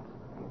of the huts,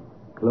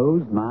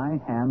 closed my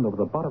hand over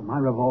the butt of my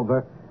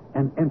revolver,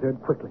 and entered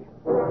quickly.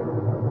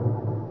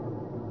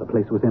 The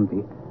place was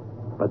empty,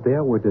 but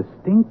there were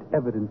distinct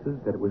evidences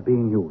that it was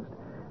being used.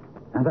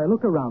 As I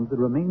looked around the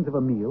remains of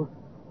a meal,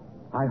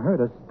 I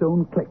heard a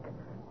stone click.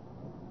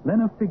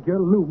 Then a figure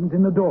loomed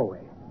in the doorway.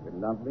 Good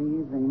lovely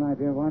evening, my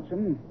dear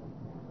Watson.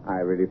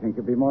 I really think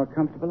you'll be more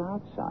comfortable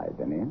outside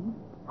than in.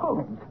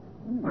 Holmes!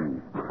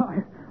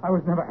 I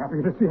was never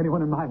happier to see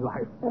anyone in my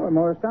life. Oh,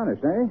 more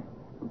astonished, eh?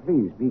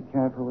 Please be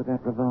careful with that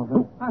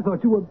revolver. I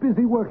thought you were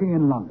busy working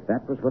in London.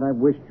 That was what I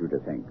wished you to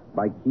think.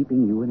 By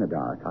keeping you in the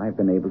dark, I've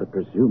been able to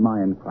pursue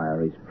my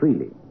inquiries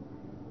freely.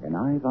 And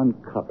I've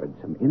uncovered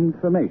some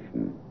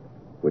information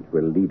which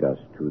will lead us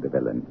to the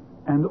villain.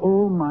 And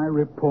all my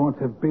reports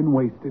have been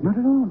wasted. Not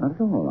at all, not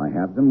at all. I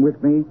have them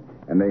with me,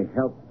 and they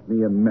helped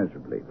me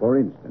immeasurably. For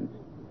instance,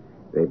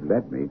 they've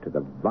led me to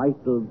the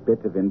vital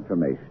bit of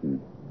information.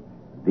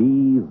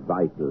 The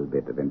vital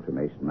bit of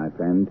information, my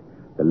friend.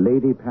 The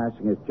lady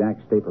passing as Jack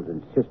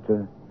Stapleton's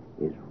sister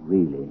is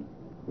really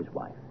his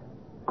wife.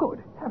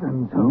 Good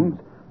heavens, Holmes.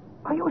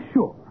 Are you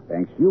sure?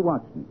 Thanks to you,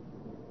 Watson.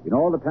 In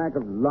all the pack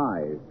of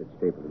lies that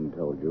Stapleton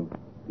told you,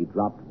 he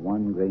dropped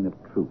one grain of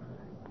truth.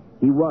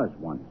 He was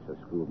once a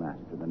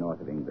schoolmaster in the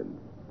north of England.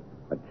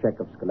 A check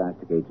of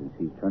scholastic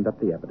agencies turned up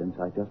the evidence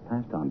I just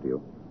passed on to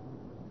you.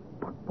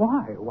 But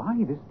why?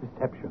 Why this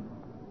deception?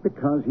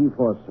 Because he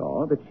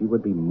foresaw that she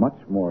would be much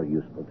more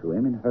useful to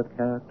him in her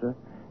character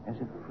as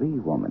a free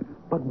woman.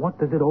 But what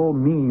does it all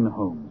mean,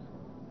 Holmes?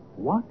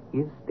 What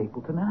is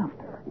Stapleton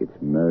after?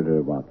 It's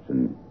murder,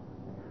 Watson.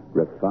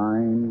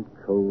 Refined,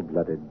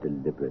 cold-blooded,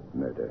 deliberate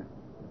murder.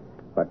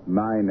 But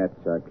my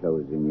nets are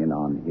closing in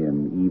on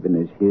him, even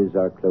as his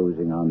are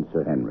closing on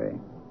Sir Henry.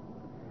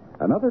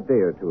 Another day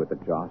or two at the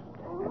joust,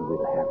 and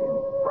we'll have him.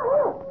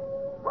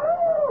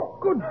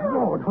 Good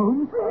Lord,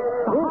 Holmes.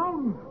 The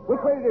Hound. Which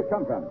way did it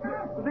come from?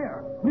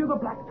 There, near the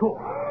Black Door.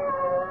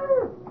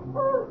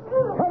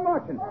 Come,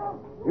 Watson.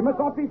 You must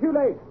not be too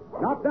late.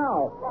 Not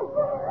now.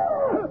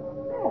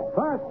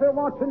 Faster,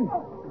 Watson.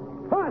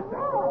 Faster.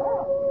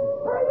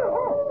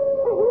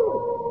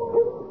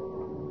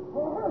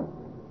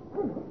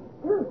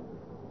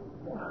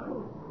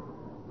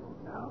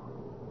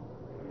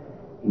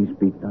 He's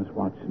beaten us,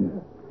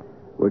 Watson.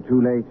 We're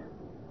too late.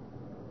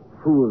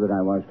 Fool that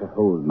I was to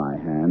hold my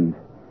hand.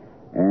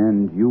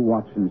 And you,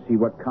 Watson, see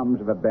what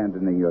comes of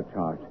abandoning your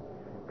charge.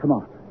 Come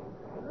on.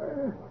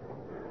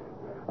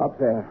 Up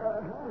there.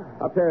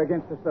 Up there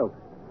against the slope.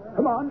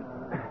 Come on.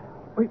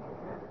 Wait.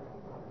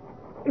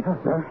 It's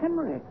Sir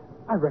Henry.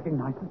 I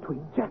recognize the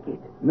tweed jacket.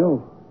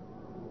 No.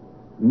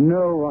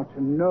 No,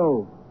 Watson,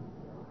 no.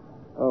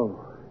 Oh,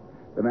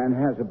 the man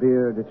has a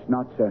beard. It's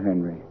not Sir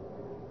Henry.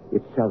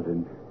 It's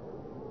Selden.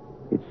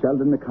 It's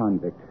Selden the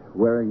convict,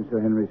 wearing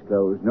Sir Henry's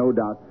clothes, no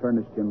doubt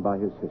furnished him by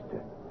his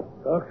sister.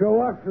 Dr.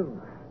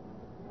 Watson.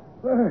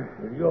 Well,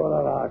 you're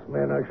the last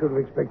man I should have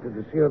expected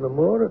to see on the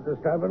moor at this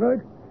time of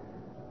night.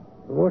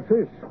 What's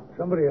this?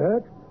 Somebody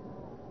hurt?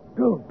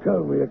 Don't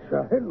tell me it's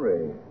Sir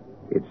Henry.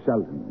 It's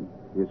Selden,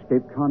 the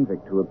escaped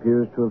convict who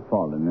appears to have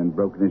fallen and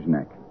broken his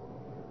neck.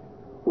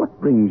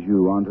 What brings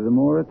you onto the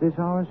moor at this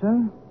hour,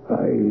 sir?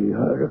 I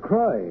heard a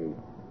cry.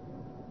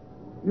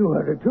 You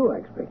heard it too, I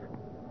expect.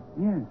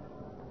 Yes.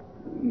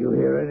 You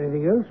hear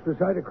anything else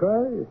beside a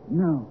cry?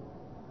 No.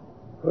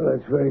 Well,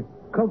 that's very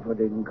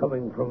comforting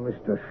coming from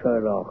Mr.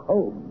 Sherlock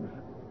Holmes.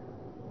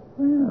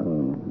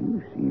 Well,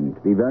 you seem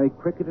to be very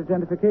quick at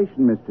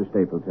identification, Mr.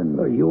 Stapleton.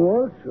 Oh, you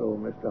also,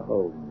 Mr.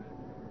 Holmes.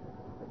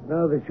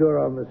 Now that you're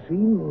on the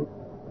scene,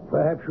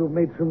 perhaps you've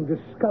made some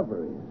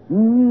discoveries.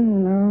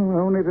 No,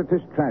 only that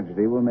this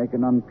tragedy will make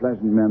an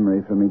unpleasant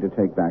memory for me to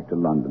take back to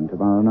London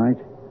tomorrow night.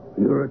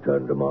 You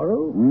return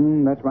tomorrow?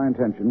 That's my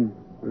intention.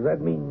 Does that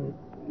mean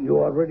you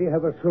already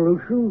have a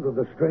solution to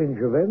the strange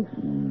events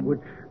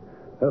which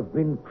have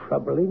been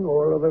troubling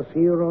all of us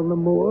here on the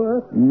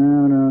moor?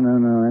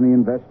 No. Any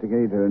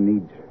investigator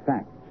needs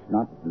facts,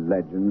 not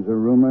legends or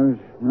rumors.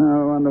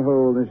 No, on the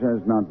whole, this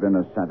has not been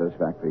a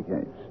satisfactory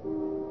case.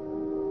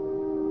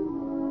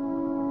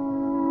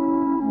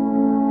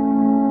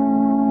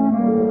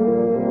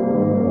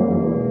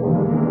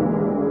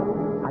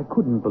 I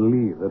couldn't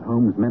believe that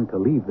Holmes meant to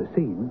leave the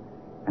scene,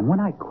 and when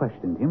I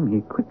questioned him,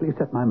 he quickly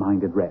set my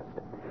mind at rest.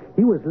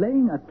 He was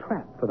laying a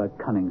trap for that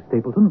cunning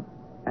Stapleton,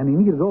 and he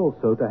needed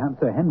also to have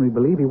Sir Henry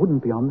believe he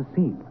wouldn't be on the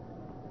scene.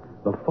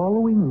 The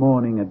following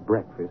morning at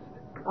breakfast...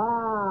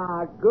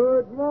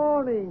 Good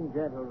morning,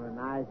 gentlemen.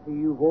 I see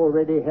you've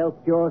already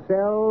helped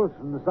yourselves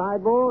from the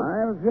sideboard.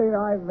 I'm afraid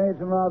I've made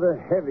some rather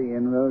heavy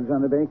inroads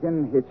on the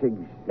bacon. It's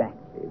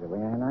exactly the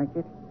way I like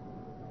it.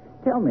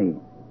 Tell me,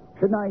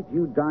 tonight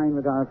you dine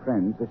with our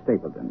friends, the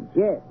Stapletons.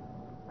 Yes.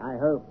 I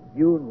hope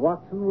you and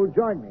Watson will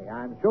join me.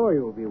 I'm sure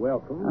you'll be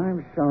welcome.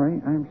 I'm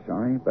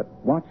sorry, but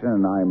Watson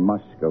and I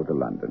must go to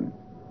London.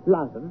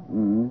 London?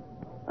 Mm-hmm.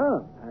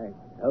 Oh, I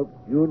hope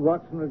you and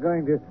Watson are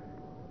going to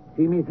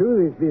see me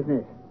through this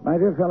business. My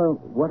dear fellow,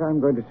 what I'm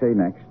going to say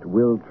next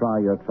will try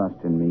your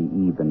trust in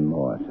me even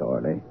more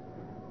sorely.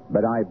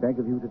 But I beg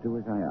of you to do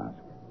as I ask.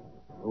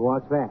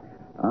 What's that?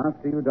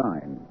 After you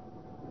dine,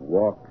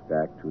 walk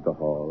back to the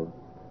hall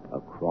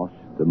across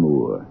the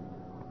moor.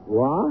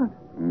 What?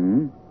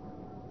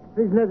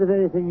 Isn't that the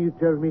very thing you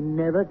told me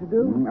never to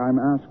do? I'm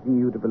asking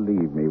you to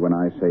believe me when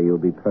I say you'll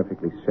be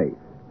perfectly safe.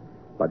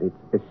 But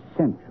it's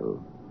essential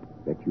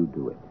that you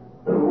do it.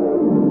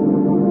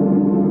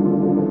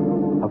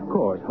 Of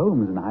course,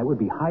 Holmes and I would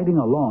be hiding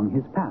along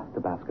his path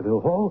to Baskerville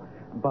Hall,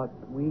 but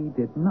we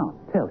did not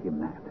tell him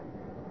that.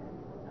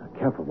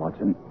 Careful,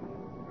 Watson.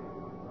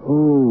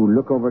 Oh,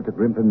 look over at the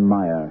Grimpen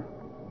Mire.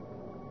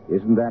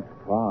 Isn't that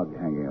fog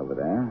hanging over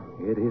there?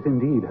 It is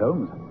indeed,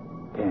 Holmes.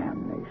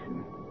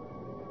 Damnation.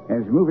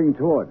 And it's moving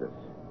towards us.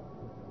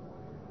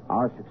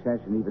 Our success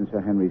and even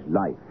Sir Henry's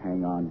life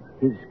hang on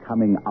his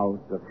coming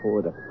out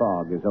before the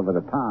fog is over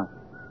the path.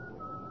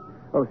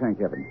 Oh,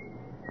 thank heaven.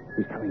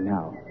 He's coming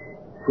now,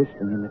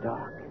 whistling in the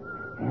dark.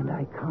 And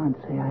I can't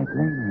say I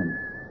blame him.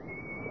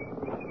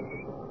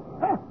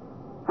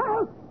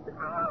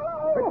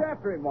 Quick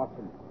after him,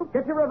 Watson.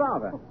 Get your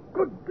revolver.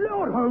 Good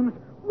Lord, Holmes.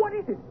 What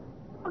is it?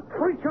 A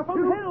creature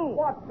from hell.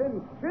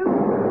 Watson, shoot!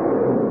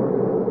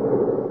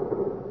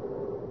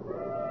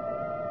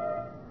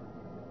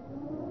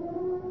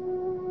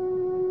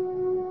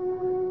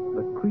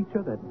 The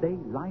creature that lay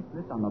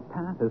lifeless on the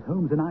path as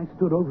Holmes and I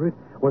stood over it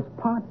was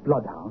part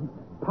bloodhound,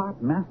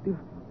 part mastiff,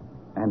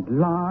 and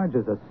large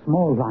as a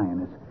small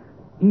lioness.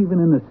 Even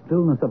in the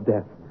stillness of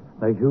death,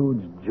 the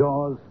huge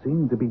jaws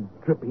seemed to be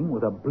dripping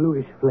with a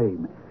bluish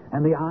flame,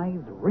 and the eyes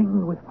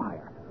ringed with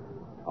fire.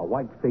 A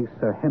white-faced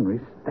Sir Henry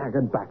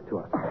staggered back to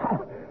us.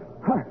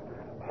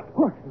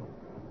 What in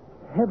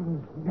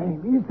heaven's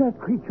name is that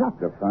creature?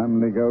 The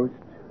family ghost,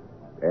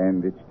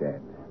 and it's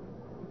dead.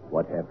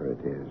 Whatever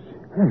it is.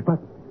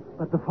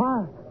 But the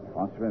fire.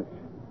 Phosphorus.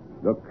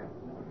 Look,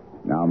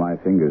 now my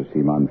fingers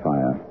seem on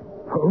fire.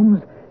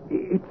 Holmes,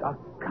 it's a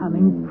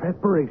cunning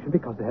preparation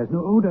because it has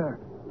no odor.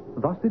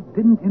 Thus it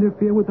didn't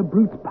interfere with the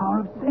brute's power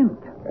of scent.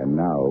 And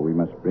now we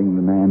must bring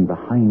the man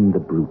behind the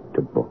brute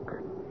to book.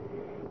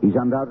 He's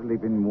undoubtedly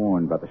been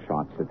warned by the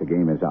shots that the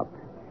game is up.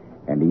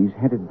 And he's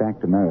headed back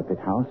to Merripit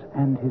House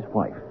and his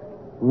wife.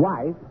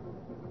 Wife?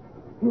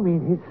 You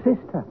mean his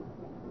sister?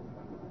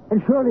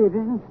 And surely it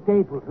isn't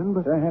Stapleton,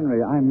 but... Sir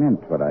Henry, I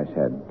meant what I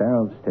said.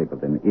 Beryl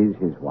Stapleton is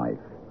his wife.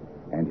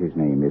 And his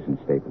name isn't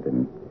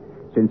Stapleton.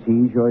 Since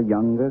he's your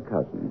younger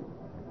cousin.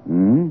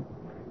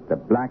 The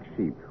black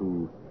sheep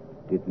who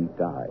didn't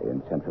die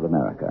in Central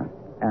America,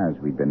 as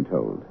we'd been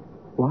told.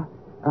 What?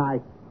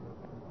 I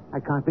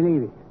can't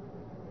believe it.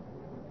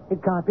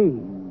 It can't be.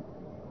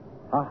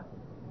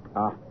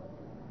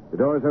 The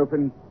door's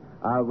open.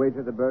 I'll wait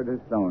till the bird has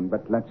flown,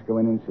 but let's go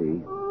in and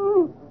see.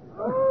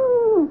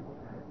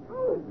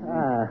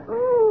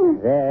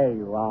 There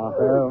you are,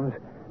 Holmes.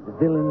 The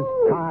villain's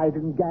tied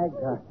and gagged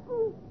her.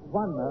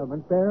 One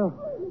moment, Beryl.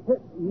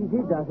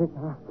 Easy does it.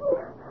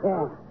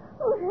 There.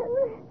 Oh,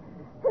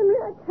 Henry,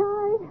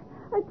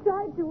 I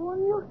tried to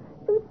warn you.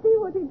 You see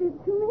what he did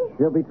to me?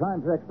 There'll be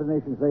time for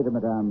explanations later,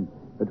 madame.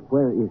 But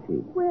where is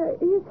he? Where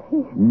is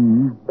he?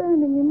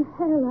 Burning in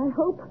hell, I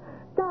hope.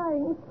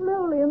 Dying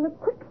slowly in the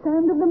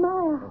quicksand of the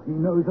mire. He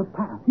knows a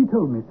path. He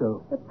told me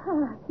so. The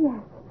path,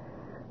 yes.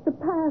 The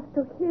path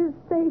to his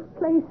safe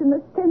place in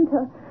the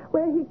center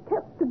where he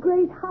kept the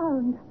great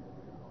hound.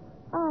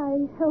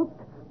 I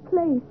helped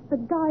place the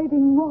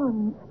guiding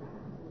wands.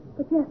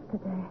 But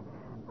yesterday,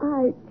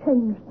 I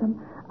changed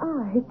them.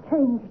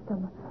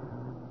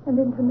 And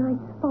in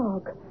tonight's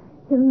fog,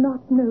 he'll not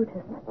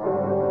notice.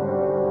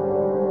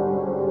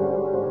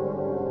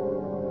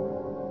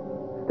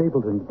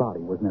 Stapleton's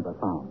body was never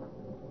found.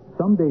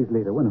 Some days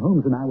later, when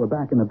Holmes and I were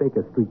back in the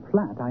Baker Street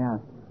flat, I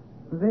asked,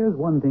 there's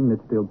one thing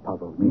that still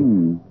puzzles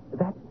me.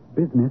 That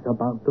business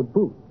about the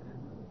boots.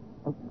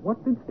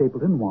 What did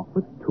Stapleton want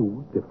with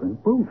two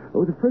different boots?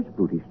 Oh, the first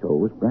boot he stole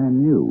was brand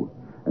new,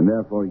 and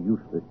therefore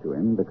useless to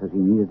him because he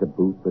needed a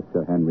boot with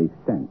Sir Henry's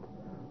scent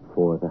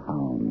for the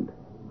Hound.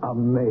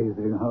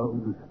 Amazing,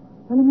 Holmes.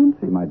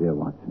 Elementary, my dear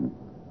Watson.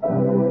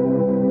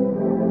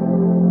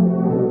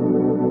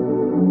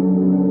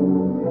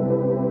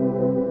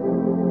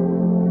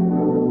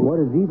 What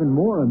is even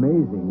more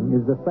amazing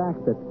is the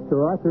fact that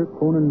Sir Arthur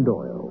Conan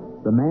Doyle,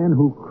 the man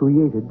who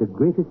created the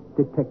greatest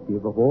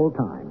detective of all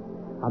time,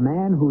 a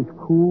man whose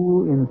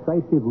cool,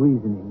 incisive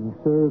reasoning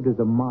served as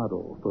a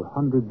model for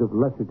hundreds of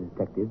lesser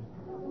detectives,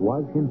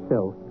 was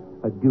himself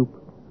a dupe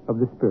of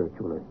the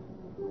spiritualists.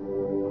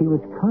 He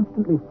was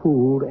constantly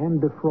fooled and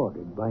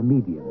defrauded by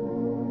mediums,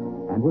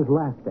 and was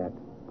laughed at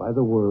by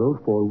the world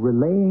for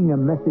relaying a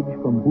message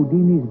from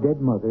Houdini's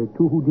dead mother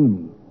to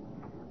Houdini.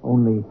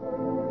 Only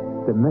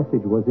the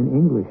message was in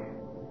English,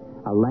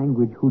 a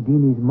language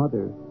Houdini's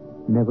mother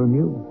never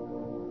knew.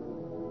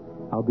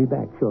 I'll be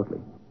back shortly.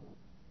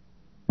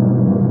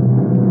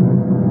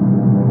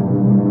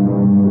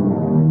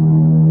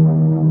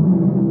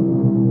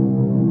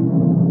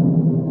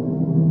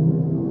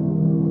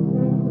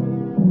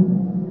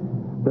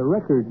 The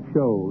record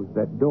shows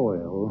that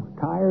Doyle,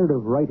 tired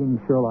of writing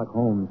Sherlock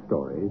Holmes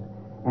stories,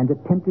 and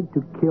attempted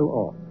to kill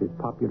off his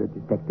popular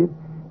detective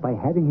by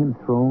having him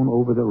thrown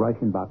over the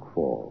Reichenbach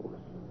Falls.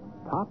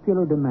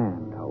 Popular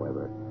demand,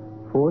 however,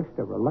 forced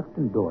a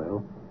reluctant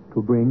Doyle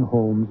to bring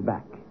Holmes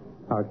back.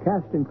 Our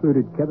cast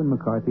included Kevin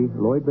McCarthy,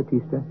 Lloyd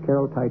Battista,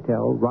 Carol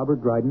Teitel,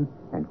 Robert Dryden,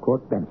 and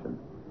Court Benson.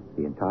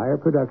 The entire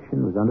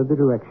production was under the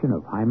direction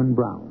of Hyman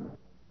Brown.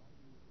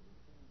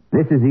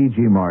 This is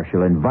E.G.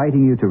 Marshall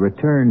inviting you to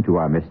return to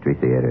our Mystery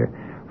Theater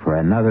for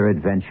another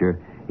adventure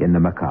in the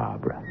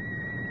macabre.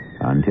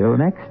 Until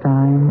next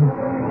time,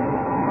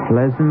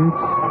 pleasant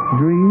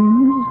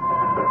dreams.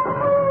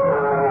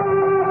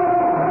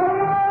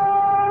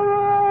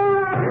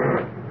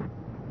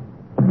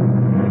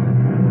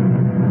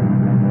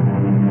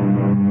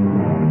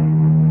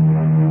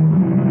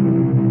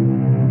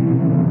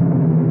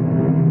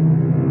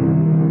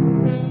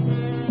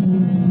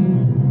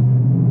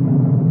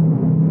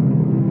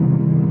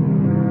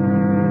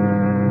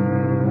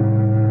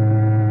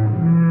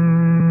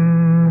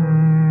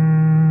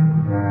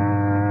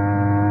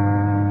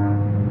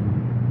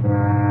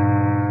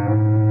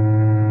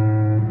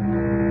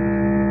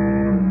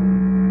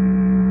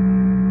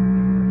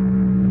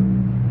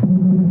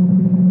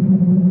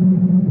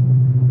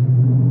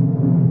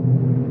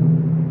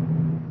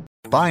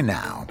 By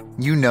now,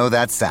 you know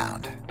that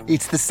sound.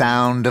 It's the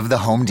sound of the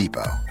Home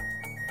Depot.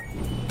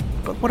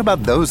 But what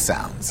about those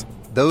sounds?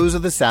 Those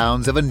are the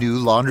sounds of a new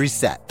laundry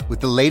set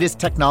with the latest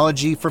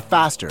technology for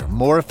faster,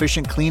 more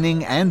efficient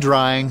cleaning and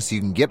drying so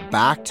you can get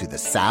back to the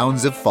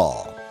sounds of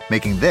fall.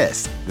 Making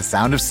this the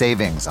sound of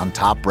savings on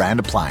top brand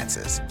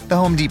appliances. The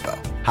Home Depot.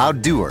 How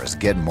doers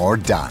get more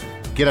done.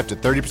 Get up to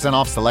 30%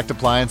 off select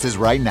appliances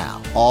right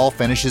now. All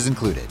finishes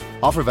included.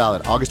 Offer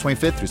valid August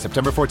 25th through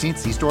September 14th.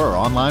 See store or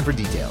online for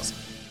details.